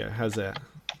you go. How's that?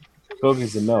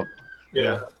 Cookies and milk.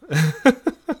 Yeah.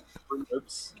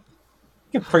 Oops.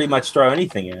 You can pretty much throw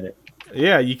anything at it.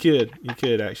 Yeah, you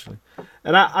could actually.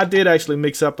 And I did actually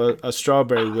mix up a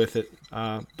strawberry with it,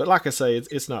 but like I say,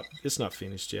 it's not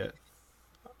finished yet.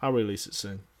 I'll release it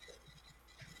soon.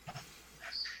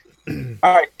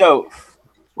 All right, so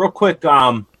real quick,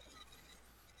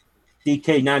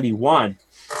 DK91.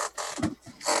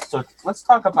 So let's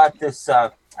talk about this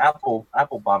apple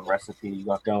bomb recipe you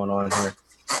got going on here.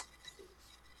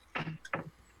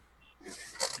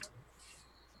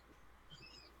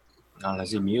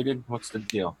 Is he muted? What's the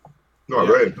deal? No,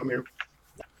 go ahead. Come here.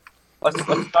 Let's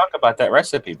talk about that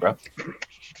recipe, bro. What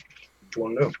you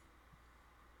want to know?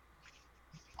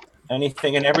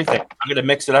 Anything and everything. I'm gonna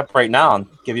mix it up right now and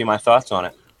give you my thoughts on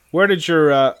it. Where did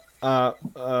your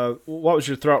what was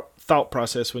your thought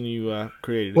process when you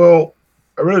created it? Well,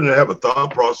 I really didn't have a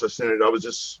thought process in it. I was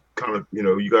just kind of,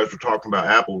 you guys were talking about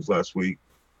apples last week,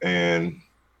 and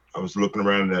I was looking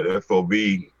around at FOB,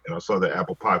 and I saw the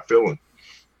apple pie filling.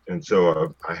 And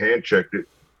so I hand checked it,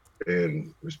 and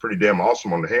it was pretty damn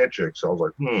awesome on the hand check. So I was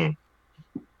like,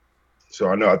 So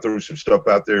I know I threw some stuff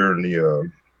out there in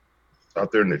the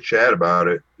chat about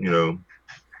it, and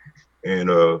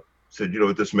said,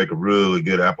 this make a really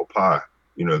good apple pie,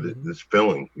 this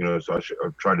filling, so I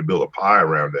tried to build a pie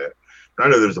around that. And I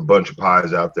know there's a bunch of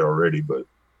pies out there already, but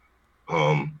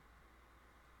I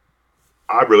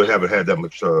really haven't had that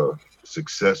much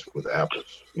success with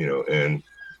apples, and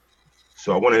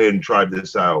so I went ahead and tried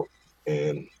this out.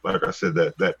 And like I said,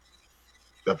 that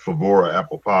Favora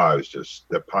apple pie is just,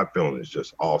 that pie filling is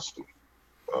just awesome.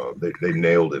 They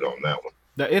nailed it on that one.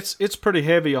 Now it's pretty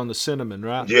heavy on the cinnamon,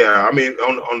 right? Yeah, I mean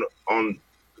on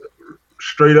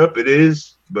straight up it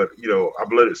is, but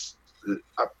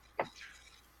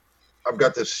I've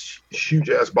got this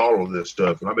huge ass bottle of this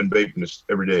stuff, and I've been baking this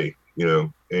every day,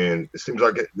 and it seems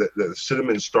like the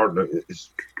cinnamon's starting to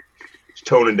it's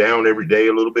toning down every day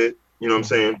a little bit. You know what I'm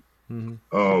saying?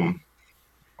 Mm-hmm.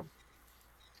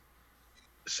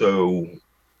 So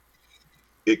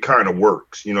it kind of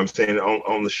works, you know what I'm saying?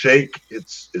 On the shake,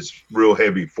 it's real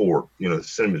heavy forward. The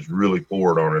cinnamon's really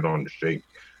forward on it on the shake.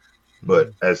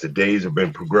 But as the days have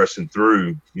been progressing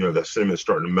through, that cinnamon's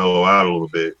starting to mellow out a little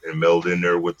bit and meld in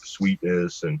there with the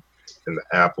sweetness and the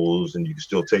apples, and you can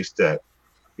still taste that.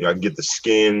 I can get the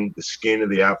skin of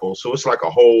the apple. So it's like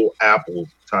a whole apple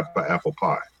type of apple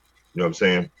pie. You know what I'm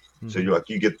saying? Mm-hmm. So you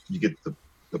get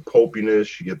the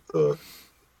pulpiness, you get the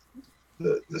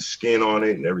skin on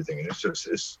it and everything, and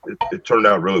it turned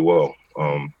out really well.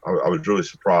 I was really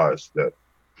surprised that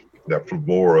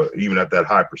Favora, even at that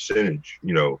high percentage,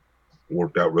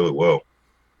 worked out really well.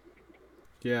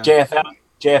 Yeah.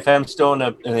 JFM still in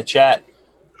the chat.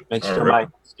 Make sure right.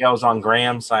 my scale's on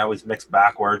grams. I always mix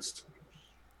backwards,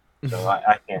 so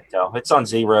I can't tell. It's on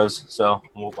zeros, so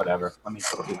whatever. Let me.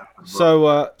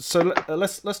 So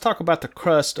let's talk about the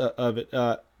crust of it.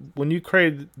 When you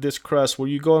created this crust, were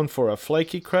you going for a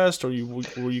flaky crust, or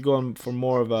were you going for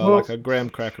more of like a graham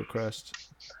cracker crust?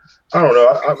 I don't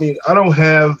know. I mean, I don't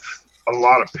have a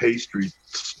lot of pastry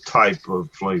type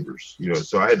of flavors,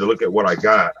 so I had to look at what I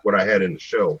had in the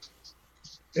shelf.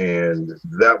 and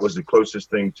that was the closest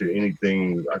thing to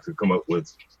anything I could come up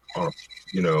with on a,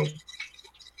 you know,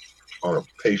 on a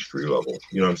pastry level.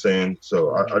 You know what I'm saying?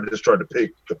 So I just tried to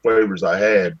pick the flavors I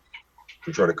had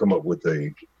to try to come up with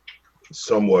a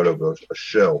somewhat of a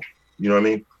shell. You know what I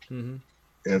mean? Mm-hmm.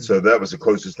 And so that was the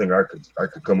closest thing I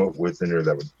could come up with in there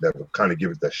that would kind of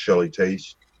give it that shelly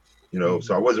taste. You know,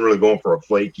 so I wasn't really going for a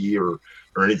flaky or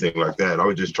anything like that. I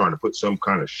was just trying to put some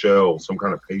kind of shell, some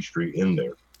kind of pastry in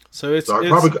there. So it's I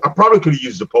probably could have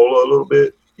used the Pola a little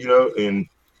bit, you know, and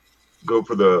go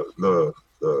for the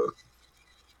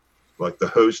like the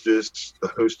hostess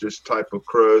type of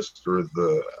crust, or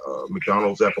the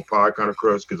McDonald's apple pie kind of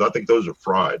crust, because I think those are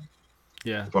fried.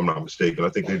 Yeah. If I'm not mistaken, I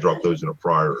think they dropped those in a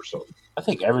fryer or something. I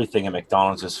think everything at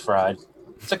McDonald's is fried.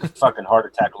 It's like a fucking heart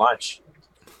attack lunch.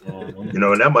 You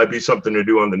know, and that might be something to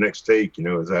do on the next take. You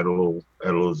know, is add a little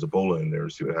Zabola in there,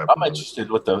 see what happens. I'm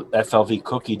interested with the FLV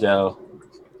cookie dough,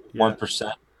 1%.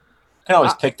 I can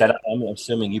always pick that up. I'm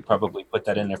assuming you probably put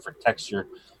that in there for texture,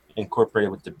 incorporate it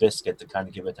with the biscuit to kind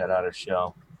of give it that outer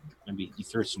shell. Maybe you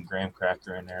threw some graham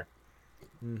cracker in there.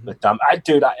 Mm-hmm. But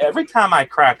every time I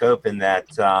crack open that,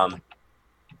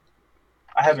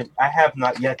 I have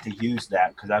not yet to use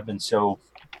that because I've been so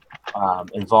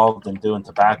involved in doing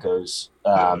tobaccos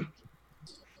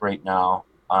right now.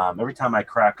 Every time I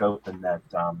crack open that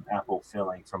apple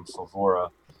filling from Flavora,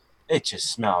 it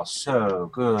just smells so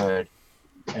good,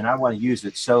 and I want to use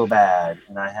it so bad,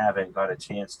 and I haven't got a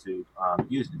chance to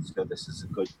use it. So this is a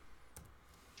good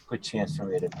chance for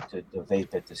me to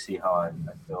vape it to see how I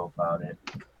feel about it.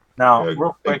 Now,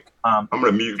 real quick, I'm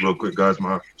gonna mute real quick, guys.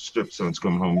 My stepson's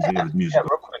coming home. He's got his music. Yeah,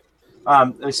 real quick.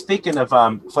 Speaking of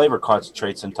flavor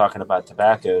concentrates and talking about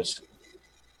tobaccos,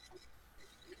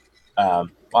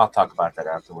 I'll talk about that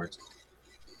afterwards.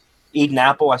 Eden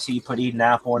Apple, I see you put Eden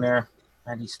Apple in there.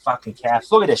 Man, these fucking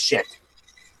cats. Look at this shit.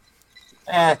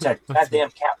 It's a goddamn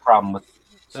cat problem with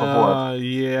Flavora.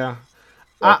 Yeah.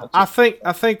 I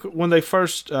think when they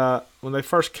first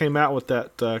came out with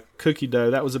that cookie dough,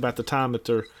 that was about the time that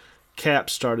their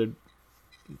caps started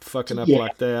fucking up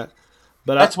like that.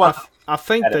 But That's I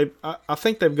think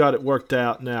they've got it worked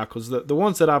out now, because the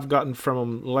ones that I've gotten from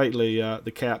them lately,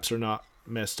 the caps are not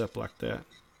messed up like that.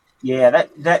 Yeah,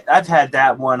 that I've had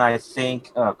that one. I think.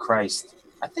 Oh Christ!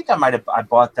 I think I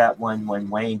bought that one when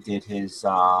Wayne did his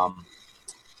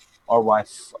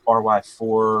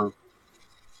RY4.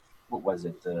 What was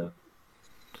it? The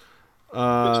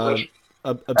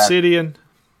Obsidian.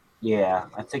 Yeah,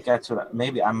 I think that's what.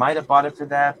 Maybe I might have bought it for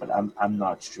that, but I'm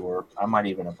not sure. I might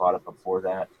even have bought it before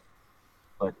that.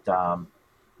 But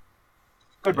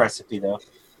good recipe though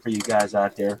for you guys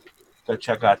out there. Go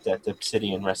check out that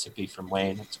Obsidian recipe from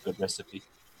Wayne. It's a good recipe.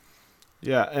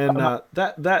 Yeah, and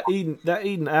that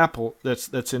Eden apple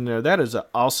that's in there, that is an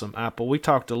awesome apple. We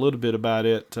talked a little bit about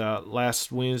it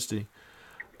last Wednesday,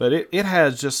 but it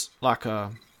has just like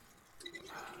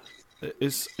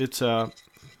it's a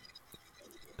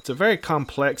very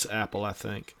complex apple. I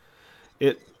think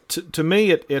to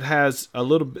me it has a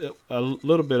little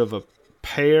bit of a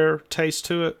pear taste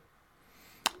to it,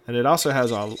 and it also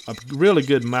has a really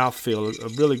good mouthfeel, a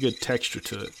really good texture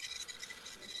to it.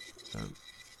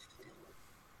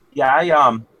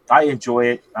 Yeah, I enjoy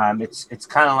it. It's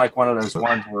kind of like one of those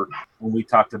ones where when we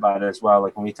talked about it as well,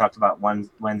 like when we talked about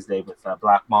Wednesday with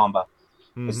Black Mamba,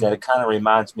 is that it kind of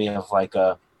reminds me of like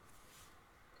a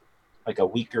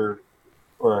weaker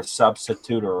or a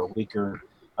substitute or a weaker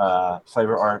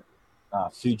flavor art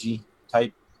Fuji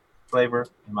type flavor,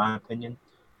 in my opinion.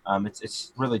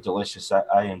 It's really delicious.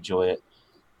 I enjoy it.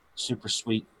 Super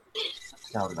sweet.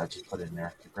 What did I just put in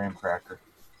there? The graham cracker.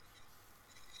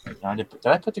 No, did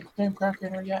I put the graham cracker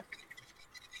in there yet?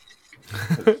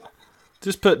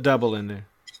 Just put double in there.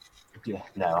 Yeah,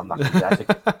 no, I'm not going to do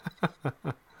that.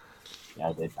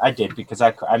 Yeah, I did because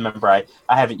I remember I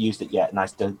haven't used it yet, and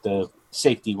the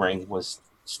safety ring was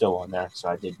still on there, so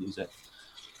I did use it.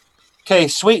 Okay,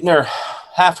 sweetener,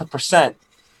 0.5%.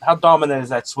 How dominant is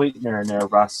that sweetener in there,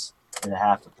 Russ? In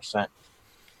 0.5%.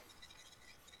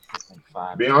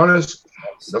 To be honest,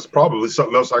 that's probably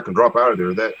something else I can drop out of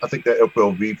there. I think that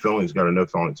FLV filling's got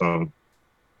enough on its own.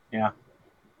 Yeah.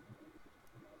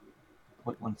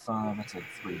 0.15. That's like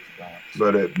 3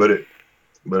 But it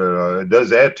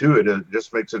does add to it. It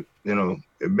just makes it,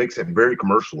 it makes it very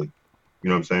commercially. You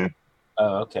know what I'm saying?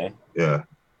 Oh, okay. Yeah.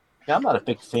 Yeah, I'm not a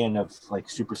big fan of like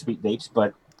super sweet vapes,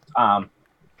 but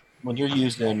when you're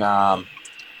using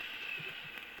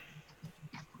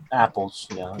apples,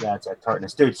 that's that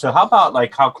tartness, dude. So how about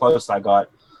like how close I got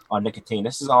on nicotine?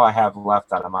 This is all I have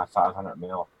left out of my 500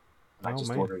 mil. I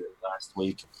just ordered it last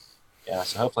week. Yeah,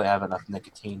 so hopefully I have enough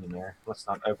nicotine in there. Let's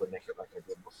not over nick it like I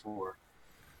did before.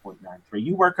 0.93.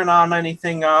 You working on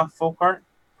anything, full cart,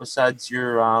 besides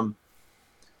your one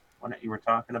that you were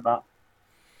talking about?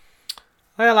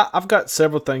 Well, I've got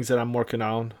several things that I'm working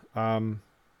on.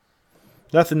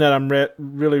 Nothing that I'm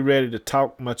really ready to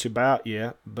talk much about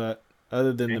yet, but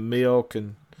other than the milk,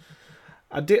 and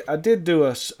I did do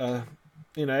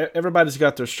everybody's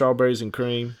got their strawberries and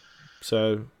cream,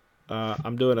 so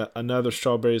I'm doing another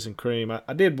strawberries and cream.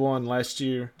 I did one last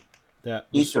year that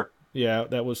was, Easter. yeah,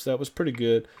 that was pretty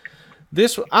good.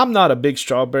 I'm not a big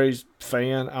strawberries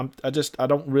fan. I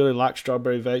don't really like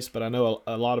strawberry vapes, but I know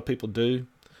a lot of people do.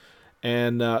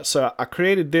 And so I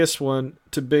created this one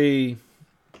to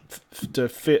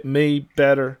fit me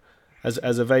better as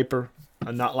a vapor.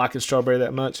 I'm not liking strawberry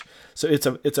that much, so it's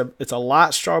a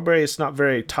light strawberry. It's not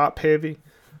very top heavy.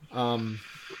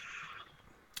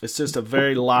 It's just a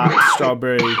very light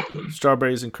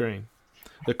strawberries and cream.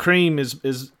 The cream is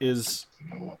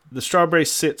the strawberry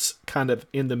sits kind of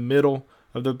in the middle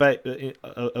of the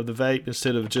vape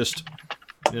instead of just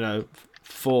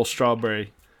full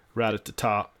strawberry right at the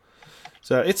top.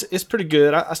 So it's pretty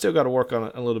good. I still got to work on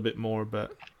it a little bit more,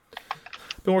 but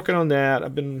I've been working on that.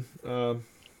 I've been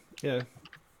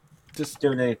just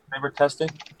doing any flavor testing.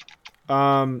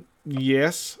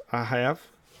 Yes, I have.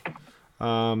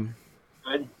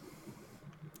 Good.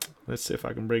 Let's see if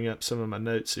I can bring up some of my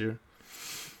notes here.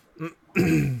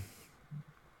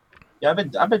 Yeah,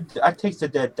 I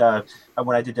tasted that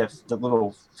when I did the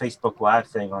little Facebook Live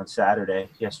thing on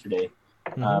yesterday.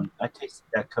 Mm-hmm. I tasted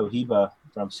that Cohiba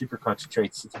from Super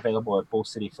Concentrates. It's available at Bull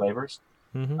City Flavors.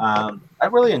 Mm-hmm. I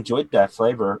really enjoyed that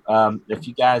flavor. If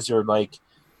you guys are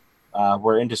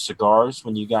were into cigars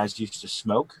when you guys used to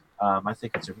smoke, I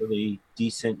think it's a really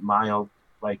decent, mild,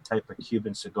 type of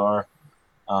Cuban cigar.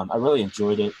 I really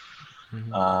enjoyed it.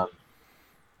 Mm-hmm.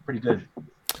 Pretty good.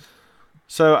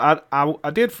 So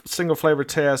I did single flavor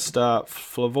test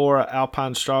Flavora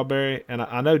Alpine Strawberry, and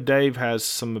I know Dave has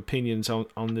some opinions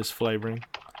on this flavoring.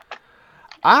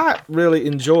 I really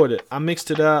enjoyed it. I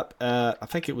mixed it up at, I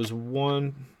think it was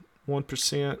 1%.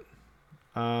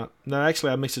 No,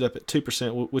 actually I mixed it up at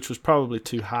 2%, which was probably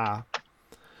too high.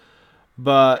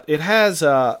 But it has,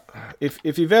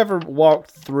 if you've ever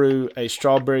walked through a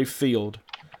strawberry field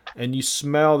and you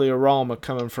smell the aroma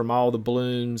coming from all the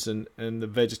blooms and the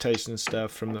vegetation and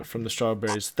stuff from the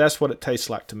strawberries, that's what it tastes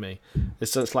like to me.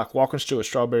 It's like walking through a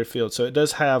strawberry field. So it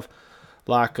does have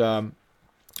like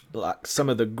some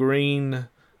of the green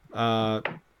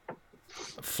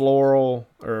floral,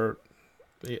 or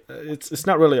it's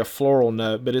not really a floral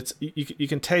note, but you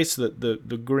can taste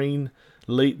the green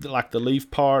leaf, like the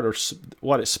leaf part, or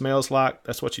what it smells like.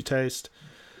 That's what you taste.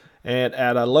 And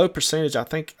at a low percentage, I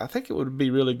think it would be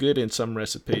really good in some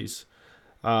recipes.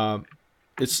 I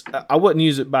wouldn't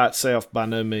use it by itself by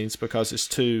no means because it's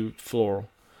too floral.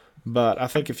 But I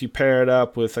think if you pair it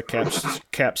up with a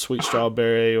cap sweet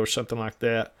strawberry or something like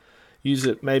that, use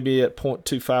it maybe at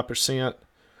 0.25%,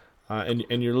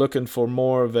 and you're looking for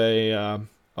more of a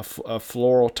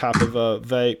floral type of a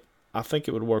vape, I think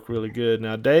it would work really good.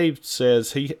 Now Dave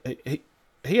says he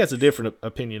has a different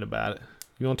opinion about it.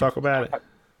 You want to talk about it?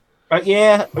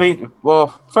 Yeah, I mean,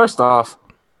 well, first off,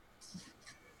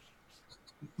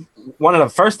 one of the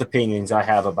first opinions I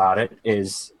have about it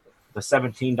is the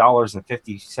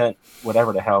 $17.50,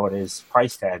 whatever the hell it is,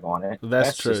 price tag on it.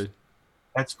 That's true.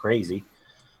 That's crazy.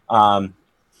 I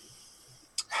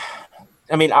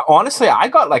mean, honestly, I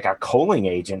got like a cooling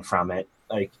agent from it.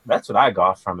 Like, that's what I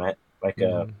got from it. Like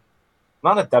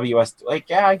not a WS,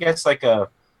 I guess like a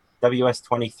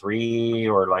WS-23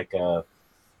 or like a,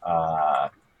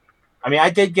 I mean,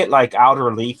 I did get like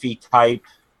outer leafy type,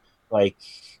 like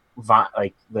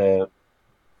the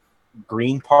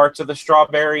green parts of the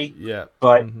strawberry. Yeah.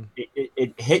 But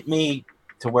it hit me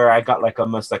to where I got like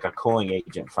almost like a cooling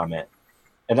agent from it.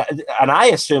 And I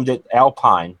assumed it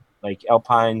Alpine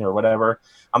or whatever.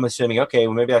 I'm assuming, okay,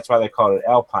 well, maybe that's why they call it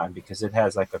Alpine, because it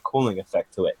has like a cooling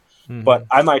effect to it. Mm-hmm. But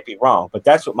I might be wrong. But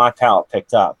that's what my palate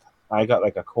picked up. I got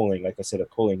like a cooling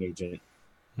agent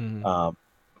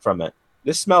from it.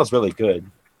 This smells really good.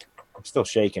 I'm still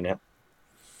shaking it.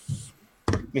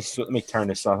 Let me turn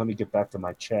this off. Let me get back to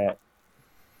my chat.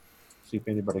 See if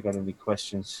anybody got any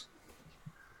questions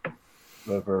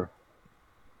over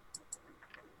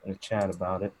in the chat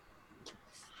about it.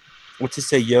 What's it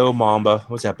say? Yo, Mamba.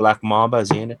 What's that? Black Mamba? Is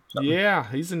he in it? Something? Yeah,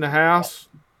 he's in the house.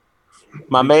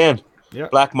 My man. Yep.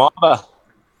 Black Mamba.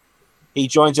 He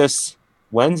joins us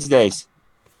Wednesdays.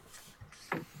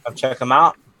 Come check him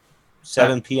out.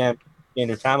 7 p.m.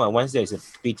 Standard Time on Wednesdays at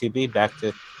B2B. Back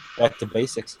to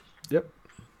basics. Yep.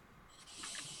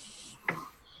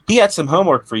 He had some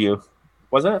homework for you,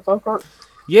 wasn't it, Funkart?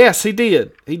 Yes, he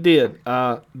did. He did.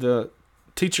 The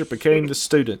teacher became the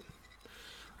student.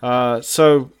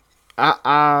 So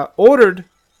I ordered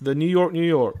the New York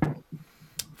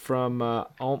from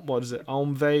what is it?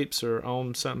 Ohm Vapes or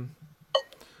Ohm something,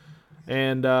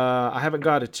 and I haven't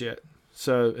got it yet.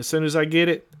 So as soon as I get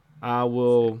it, I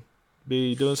will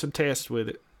be doing some tests with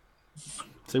it.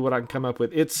 See what I can come up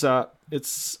with. It's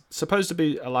supposed to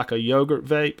be like a yogurt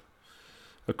vape,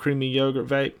 a creamy yogurt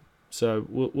vape. So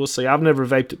we'll see. I've never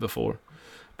vaped it before,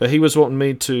 but he was wanting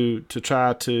me to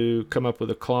try to come up with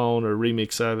a clone or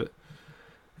remix of it,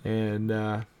 and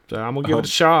so I'm gonna give it a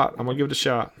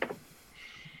shot.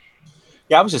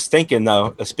 Yeah, I was just thinking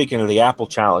though. Speaking of the Apple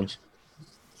Challenge,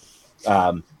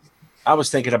 I was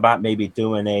thinking about maybe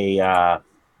doing a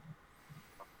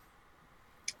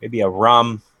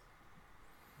rum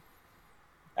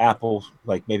apple,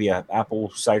 like maybe a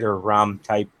apple cider rum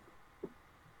type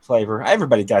flavor.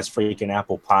 Everybody does freaking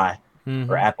apple pie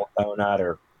or apple donut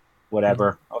or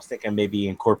whatever. I was thinking maybe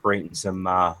incorporating some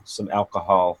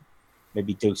alcohol,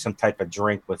 maybe do some type of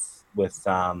drink with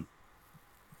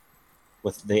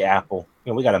the apple.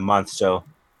 We got a month, so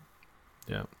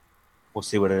yeah, we'll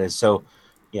see what it is. So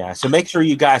yeah, so make sure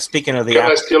you guys. Speaking of the Can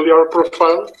apple, I steal your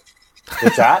profile?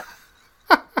 what's that?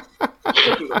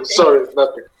 Sorry,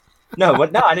 nothing. No,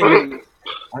 what? No, I didn't.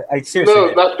 I seriously. No,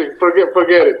 didn't. nothing. Forget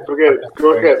it.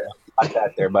 Go ahead. Like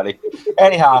that there, buddy.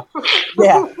 Anyhow,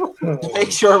 yeah.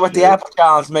 Make sure with the Apple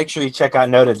Challenge, make sure you check out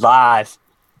Noted Live.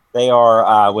 They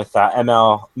are with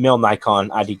Mil Nikon,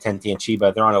 ID10T, and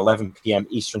Chiba. They're on 11 p.m.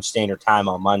 Eastern Standard Time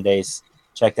on Mondays.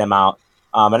 Check them out.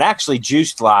 And actually,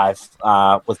 Juiced Live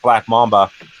with Black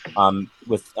Mamba on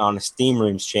the Steam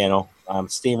Rooms channel.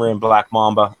 Steam Room, Black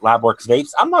Mamba, Labworks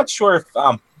Vapes. I'm not sure if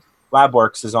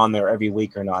Labworks is on there every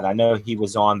week or not. I know he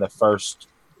was on the first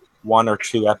 1 or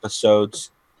 2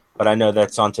 episodes, but I know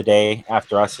that's on today.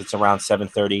 After us, it's around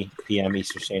 7:30 p.m.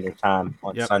 Eastern Standard Time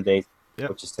on Sundays,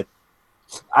 which is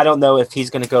I don't know if he's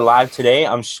going to go live today.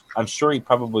 I'm sure he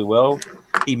probably will.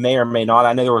 He may or may not.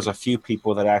 I know there was a few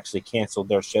people that actually canceled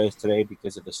their shows today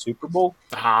because of the Super Bowl.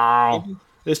 Oh,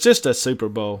 it's just a Super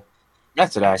Bowl.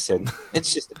 That's what I said.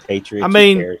 It's just the Patriots. I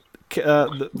mean,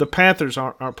 the Panthers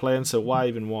aren't playing, so why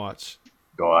even watch?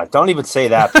 God, don't even say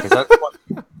that because that's what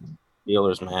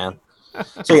Steelers, man.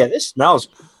 So yeah, this smells.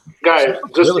 Guys,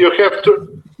 really.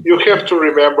 you have to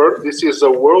remember this is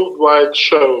a worldwide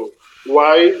show.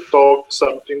 Why talk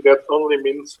something that only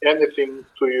means anything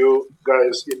to you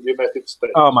guys in the United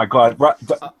States? Oh my God!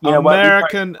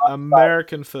 American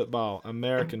football.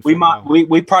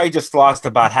 We probably just lost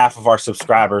about half of our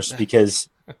subscribers because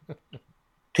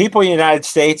people in the United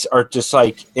States are just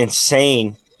like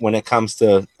insane when it comes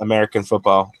to American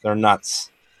football. They're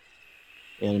nuts.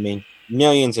 You know what I mean?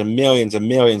 Millions and millions and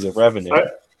millions of revenue.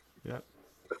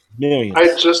 Millions.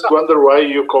 I just wonder why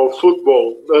you call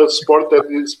football a sport that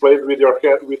is played with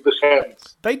the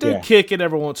hands. They do kick it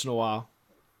every once in a while.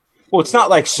 Well, it's not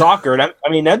like soccer. I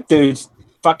mean, that dudes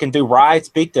fucking do riots,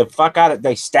 beat the fuck out of.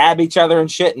 They stab each other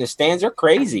and shit in the stands. They're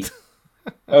crazy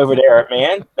over there,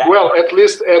 man. Well, at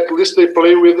least they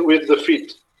play with the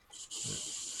feet.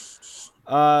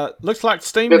 Looks like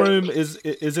Steam Room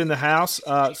is in the house.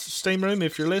 Steam Room,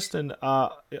 if you're listening,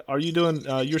 are you doing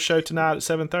your show tonight at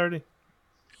 7:30?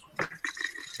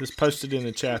 Just posted in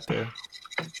the chat there.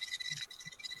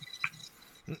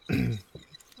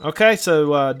 Okay,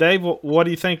 so Dave, what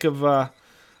do you think of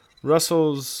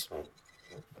Russell's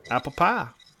apple pie?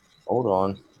 Hold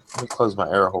on. Let me close my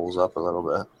air holes up a little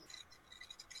bit.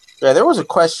 Yeah, there was a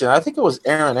question. I think it was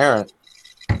Aaron in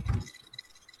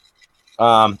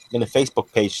the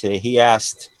Facebook page today. He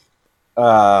asked,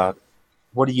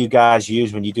 what do you guys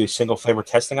use when you do single flavor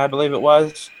testing, I believe it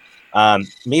was.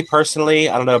 Me personally,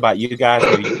 I don't know about you guys,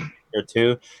 maybe here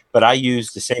too, but I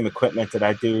use the same equipment that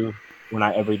I do when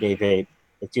I everyday vape.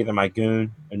 It's either my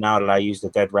Goon, and now that I use the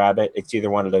Dead Rabbit, it's either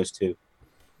one of those two.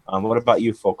 What about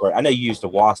you, Folker? I know you use the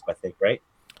Wasp, I think, right?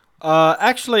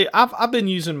 Actually, I've been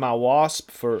using my Wasp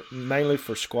mainly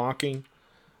for squonking.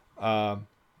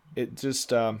 It's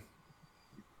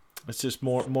just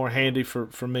more handy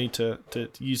for me to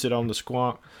use it on the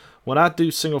squonk. When I do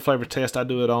single flavor test, I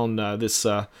do it on this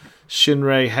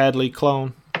Shinrei Hadley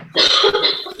clone.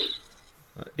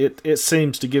 It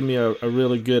seems to give me a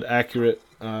really good, accurate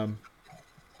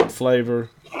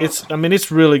flavor.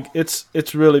 It's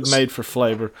really made for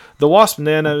flavor. The Wasp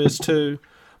Nano is too,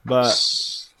 but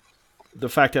the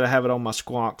fact that I have it on my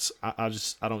squonks, I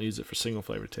don't use it for single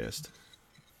flavor test.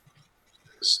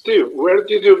 Steve, where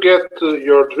did you get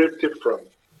your drip tip from?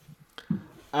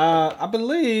 I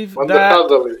believe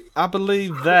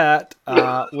that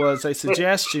was a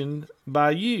suggestion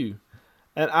by you,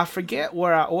 and I forget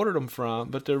where I ordered them from,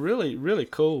 but they're really, really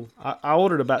cool. I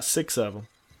ordered about 6 of them,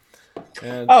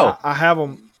 and Oh. I have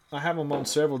them. I have them on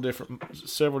several different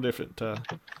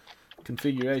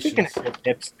configurations.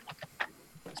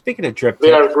 Speaking of drip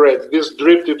They tips, are great. These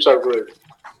drip tips are great.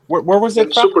 where was it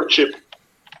And from? super cheap.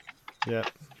 Yeah,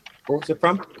 Where was it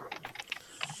from?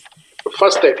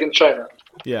 Fastech in China.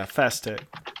 yeah, Fast Tech.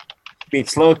 Beat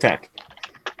Slow Tech.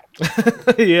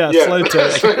 Yeah, Yeah. Slow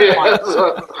Tech. Yeah.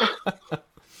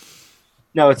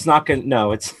 No, it's not going to.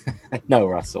 No, it's no,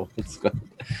 Russell. It's good.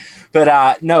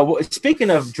 But no, speaking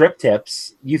of drip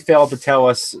tips, you failed to tell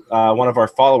us one of our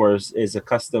followers is a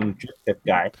custom drip tip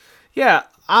guy. Yeah,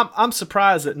 I'm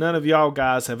surprised that none of y'all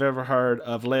guys have ever heard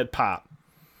of Lead Pipe.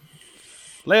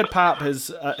 Lead Pipe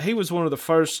he was one of the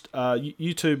first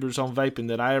YouTubers on vaping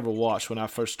that I ever watched when I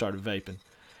first started vaping.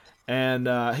 And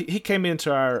he came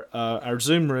into our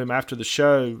Zoom room after the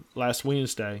show last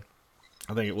Wednesday.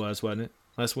 I think it was, wasn't it?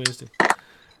 Last Wednesday.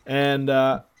 And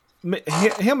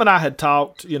him and I had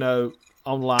talked,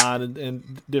 online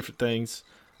and different things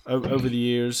over the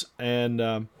years.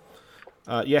 And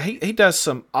he does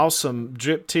some awesome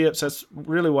drip tips. That's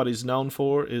really what he's known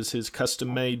for, is his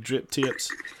custom-made drip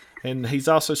tips. And he's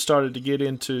also started to get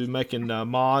into making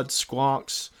mods,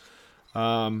 squonks,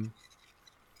 all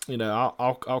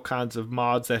kinds of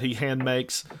mods that he hand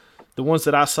makes. The ones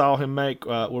that I saw him make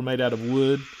were made out of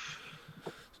wood.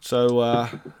 So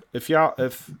if y'all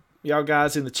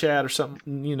guys in the chat or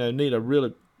something, need a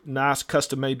really nice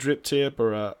custom-made drip tip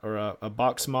or a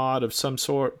box mod of some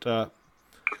sort,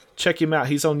 check him out.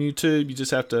 He's on YouTube. You just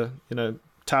have to,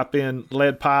 type in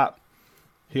Lead Pipe.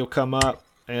 He'll come up,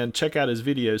 and check out his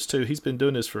videos too. He's been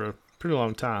doing this for a pretty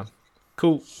long time.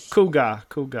 Cool guy.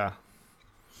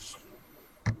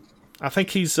 I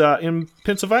think he's in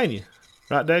Pennsylvania,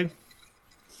 right, Dave?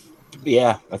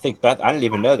 Yeah, I think Beth. I didn't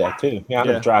even know that too. Yeah, I'm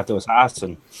gonna drive to his house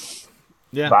and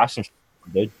buy some,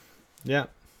 dude. Yeah,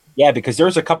 because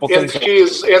there's a couple And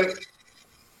things.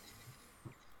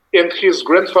 And his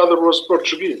grandfather was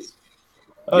Portuguese.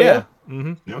 Oh yeah.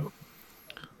 Mm-hmm. Yeah.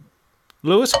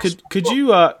 Lewis, could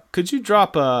you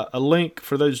drop a link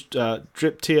for those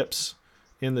drip tips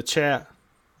in the chat?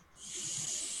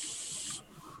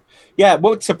 Yeah,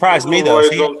 what surprised me though, I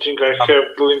don't think I have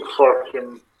the link for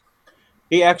him.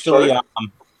 He actually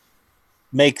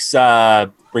makes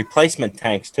replacement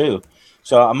tanks too.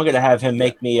 So I'm going to have him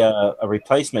make me a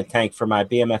replacement tank for my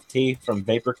BMFT from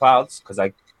Vapor Clouds, because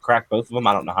I cracked both of them.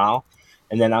 I don't know how.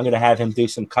 And then I'm going to have him do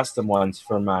some custom ones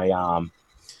for my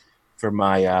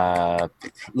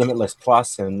Limitless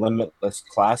Plus and Limitless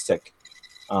Classic.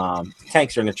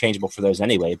 Tanks are interchangeable for those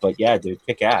anyway. But yeah, dude,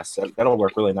 kick ass. That'll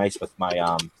work really nice with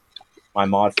my my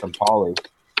mod from Poly,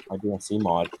 my DNC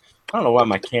mod. I don't know why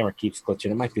my camera keeps glitching.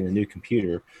 It might be the new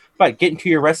computer. But getting to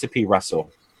your recipe,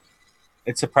 Russell,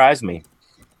 it surprised me.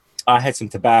 I had some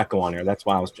tobacco on there. That's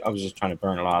why I was just trying to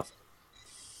burn it off.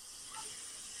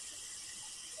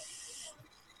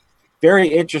 Very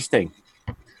interesting.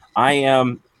 I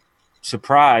am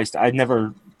surprised. I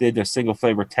never did a single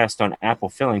flavor test on apple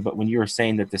filling, but when you were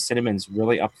saying that the cinnamon's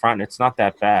really up front, it's not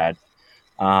that bad.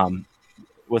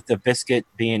 With the biscuit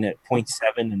being at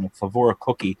 0.7 and the Flavora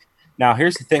cookie. Now,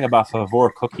 here's the thing about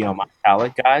Flavora cookie on my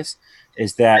palate, guys,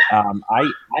 is that I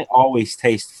always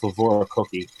taste Flavora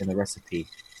cookie in the recipe.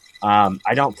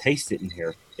 I don't taste it in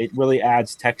here. It really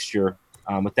adds texture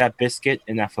with that biscuit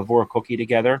and that Flavora cookie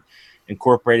together,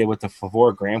 incorporated with the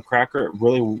Flavora graham cracker. It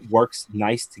really works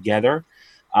nice together.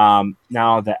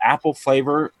 Now, the apple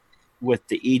flavor with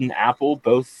the Eden apple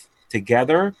both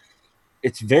together,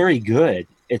 it's very good.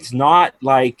 It's not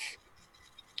like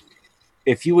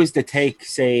if you was to take,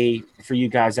 say, for you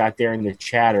guys out there in the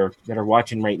chat or that are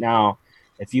watching right now,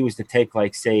 if you was to take,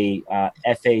 like, say,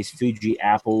 FA's Fuji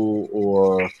apple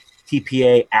or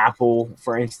TPA apple,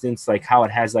 for instance, like how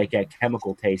it has like that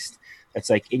chemical taste that's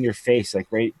like in your face, like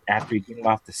right after you get it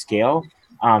off the scale.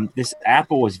 This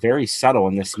apple was very subtle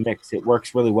in this mix. It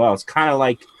works really well. It's kind of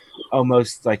like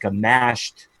almost like a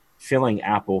mashed filling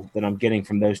apple that I'm getting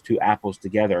from those two apples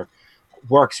together.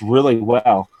 Works really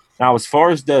well. Now, as far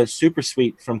as the super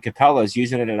sweet from Capella's,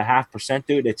 using it at 0.5%,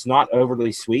 dude, it's not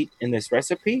overly sweet in this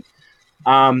recipe.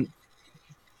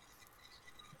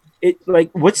 It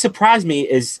like what surprised me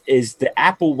is the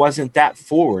apple wasn't that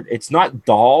forward. It's not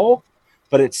dull,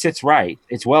 but it sits right.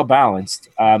 It's well balanced.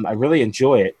 I really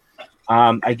enjoy it.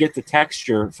 I get the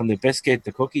texture from the biscuit,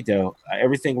 the cookie dough.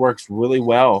 Everything works really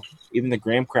well. Even the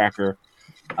graham cracker.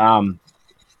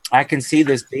 I can see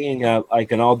this being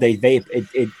like an all-day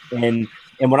vape. And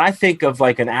when I think of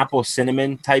like an apple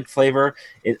cinnamon type flavor,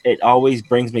 it always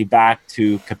brings me back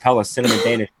to Capella Cinnamon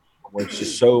Danish, where it's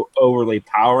just so overly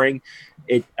powering.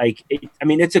 I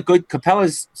mean, it's a good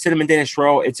Capella's cinnamon Danish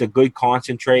roll. It's a good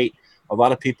concentrate. A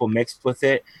lot of people mixed with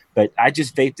it, but I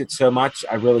just vaped it so much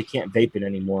I really can't vape it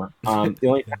anymore. The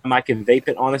only time I can vape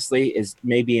it, honestly, is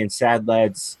maybe in Sad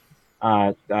Lad's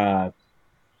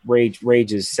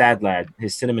Rage's Sad Lad,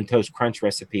 his cinnamon toast crunch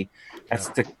recipe. That's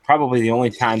probably the only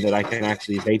time that I can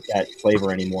actually vape that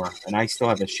flavor anymore, and I still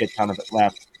have a shit ton of it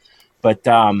left. But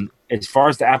as far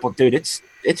as the apple, dude, it's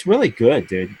really good,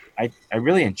 dude. I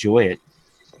really enjoy it.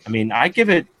 I mean, I give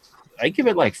it like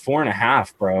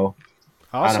 4.5, bro.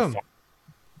 Awesome.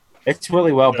 It's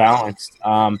really well balanced.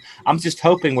 I'm just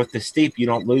hoping with the steep you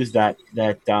don't lose that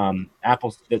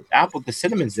apple. The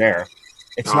cinnamon's there.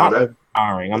 It's not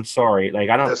overpowering. I'm sorry.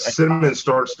 Like I don't. That cinnamon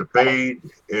starts to fade,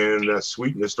 and that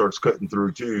sweetness starts cutting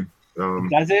through too.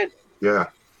 Does it? Yeah.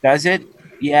 Does it?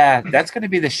 Yeah, that's going to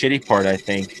be the shitty part, I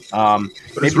think. But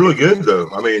it's really good though.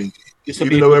 I mean,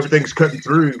 even though everything's cutting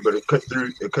through, but it cuts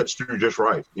through just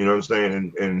right. You know what I'm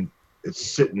saying? And it's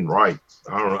sitting right.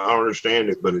 I don't understand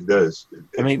it, but it does.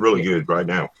 It's really good right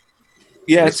now.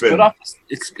 Yeah, it's good.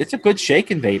 It's a good shake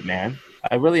and vape, man.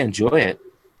 I really enjoy it.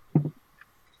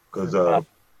 Because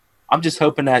I'm just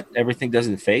hoping that everything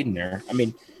doesn't fade in there. I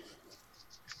mean,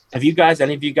 any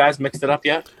of you guys mixed it up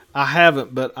yet? I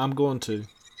haven't, but I'm going to.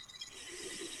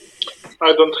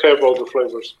 I don't have all the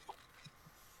flavors.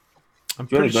 I'm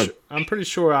pretty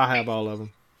sure I have all of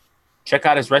them. Check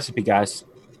out his recipe, guys.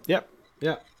 Yep.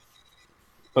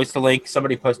 Post a link.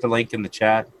 Somebody post a link in the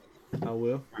chat. I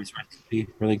will. His recipe,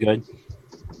 really good.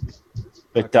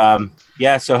 But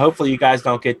yeah, so hopefully you guys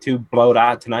don't get too blowed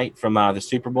out tonight from the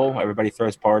Super Bowl. Everybody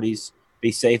throws parties.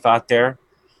 Be safe out there.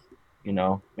 You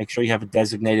know, make sure you have a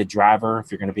designated driver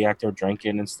if you're going to be out there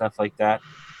drinking and stuff like that.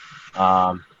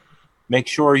 Make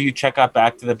sure you check out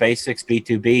Back to the Basics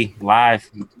B2B live.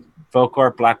 Folk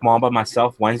Art, Black Mamba,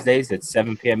 myself, Wednesdays at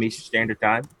 7 p.m. Eastern Standard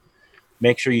Time.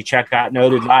 Make sure you check out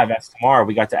Noted Live. That's tomorrow.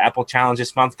 We got the Apple Challenge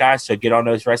this month, guys, so get on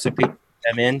those recipes, put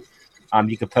them in.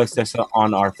 You can post those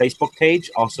on our Facebook page,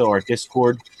 also our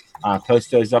Discord.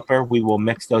 Post those up there. We will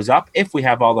mix those up if we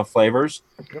have all the flavors.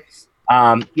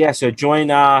 Yeah, so join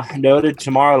Noted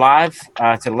tomorrow live.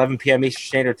 It's at 11 p.m. Eastern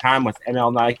Standard Time with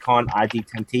ML Nikon,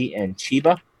 ID10T, and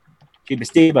Chiba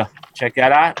Steba. Check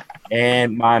that out.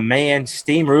 And my man,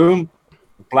 Steam Room,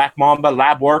 Black Mamba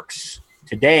Lab Works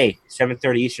today,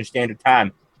 7:30 Eastern Standard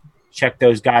Time. Check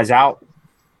those guys out.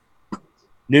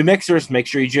 New mixers. Make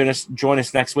sure you join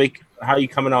us next week. How are you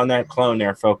coming on that clone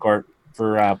there, Folk Art,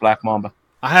 for Black Mamba?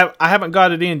 I haven't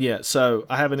got it in yet, so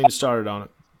I haven't even started on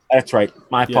it. That's right.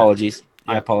 My apologies.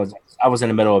 Yeah. I apologize. I was in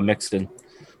the middle of mixing.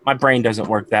 My brain doesn't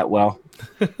work that well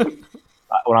when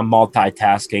I'm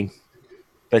multitasking.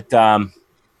 But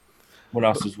what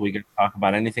else is we going to talk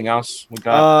about? Anything else we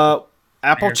got?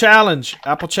 Apple Challenge.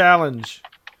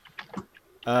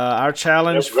 Our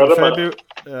challenge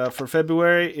for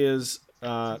February is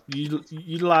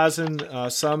utilizing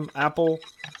some apple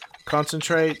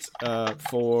concentrate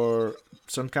for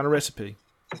some kind of recipe.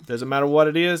 Doesn't matter what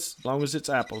it is, as long as it's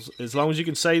apples. As long as you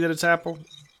can say that it's apple,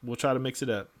 we'll try to mix it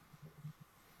up.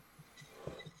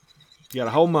 You got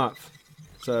a whole month.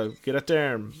 So get out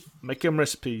there and make them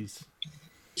recipes.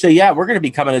 So, yeah, we're going to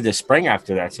be coming into spring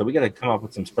after that. So we got to come up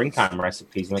with some springtime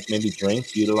recipes, like maybe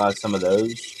drinks, utilize some of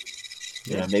those.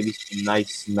 Yeah, maybe some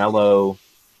nice mellow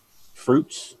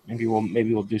fruits. Maybe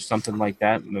we'll do something like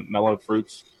that. Mellow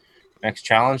fruits next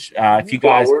challenge. If you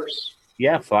guys,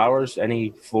 flowers,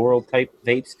 any floral type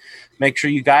vapes. Make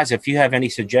sure you guys, if you have any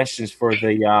suggestions for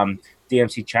the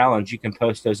DMC challenge, you can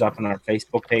post those up on our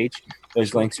Facebook page.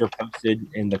 Those links are posted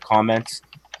in the comments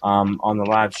on the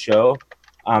live show.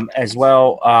 As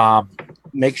well,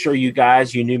 make sure you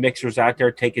guys, you new mixers out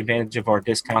there, take advantage of our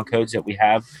discount codes that we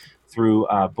have through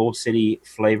Bull City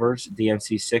Flavors,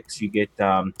 DMC6. You get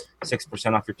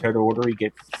 6% off your total order. You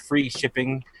get free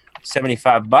shipping,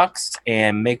 $75.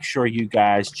 And make sure you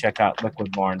guys check out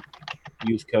Liquid Barn.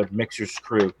 Use code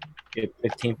MIXERSCREW. Get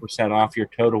 15% off your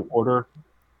total order,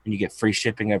 and you get free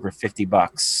shipping over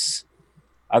 $50.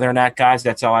 Other than that, guys,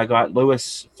 that's all I got.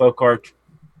 Lewis, Folk Art,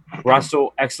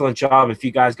 Russell, excellent job. If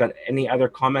you guys got any other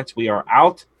comments, we are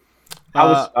out.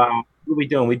 What are we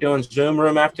doing? We doing Zoom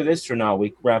room after this or no?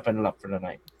 We wrapping it up for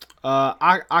tonight.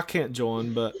 I can't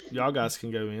join, but y'all guys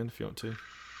can go in if you want to.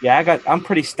 Yeah, I'm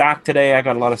pretty stocked today. I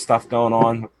got a lot of stuff going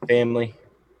on with family.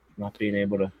 Not being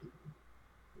able to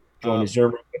join the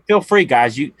Zoom room. But feel free,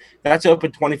 guys. That's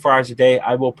open 24 hours a day.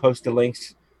 I will post the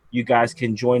links. You guys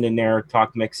can join in there,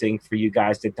 talk mixing for you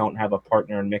guys that don't have a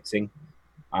partner in mixing.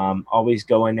 Always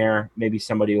go in there. Maybe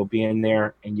somebody will be in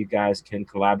there, and you guys can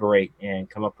collaborate and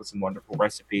come up with some wonderful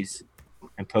recipes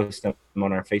and post them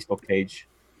on our Facebook page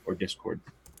or Discord.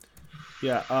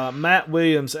 Yeah. Matt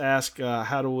Williams asked,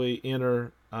 how do we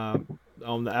enter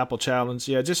on the Apple Challenge?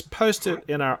 Yeah, just post it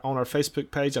on our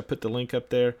Facebook page. I put the link up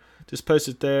there. Just post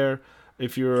it there.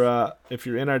 If you're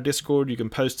in our Discord, you can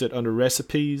post it under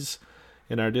recipes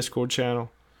in our Discord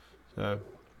channel. So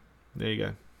there you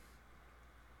go.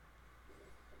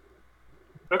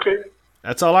 Okay.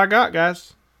 That's all I got,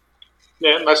 guys.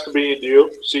 Yeah, nice to be with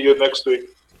you. See you next week.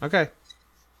 Okay.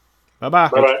 Bye-bye.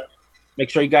 Bye-bye. Make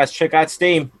sure you guys check out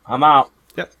Steam. I'm out.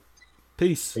 Yep.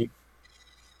 Peace. You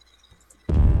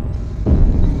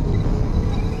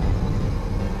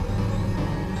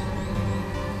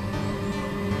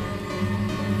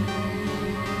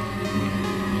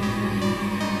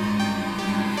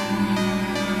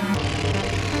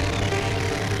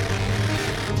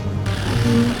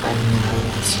are now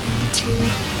listening to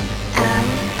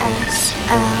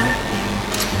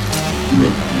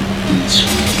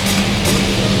LSL.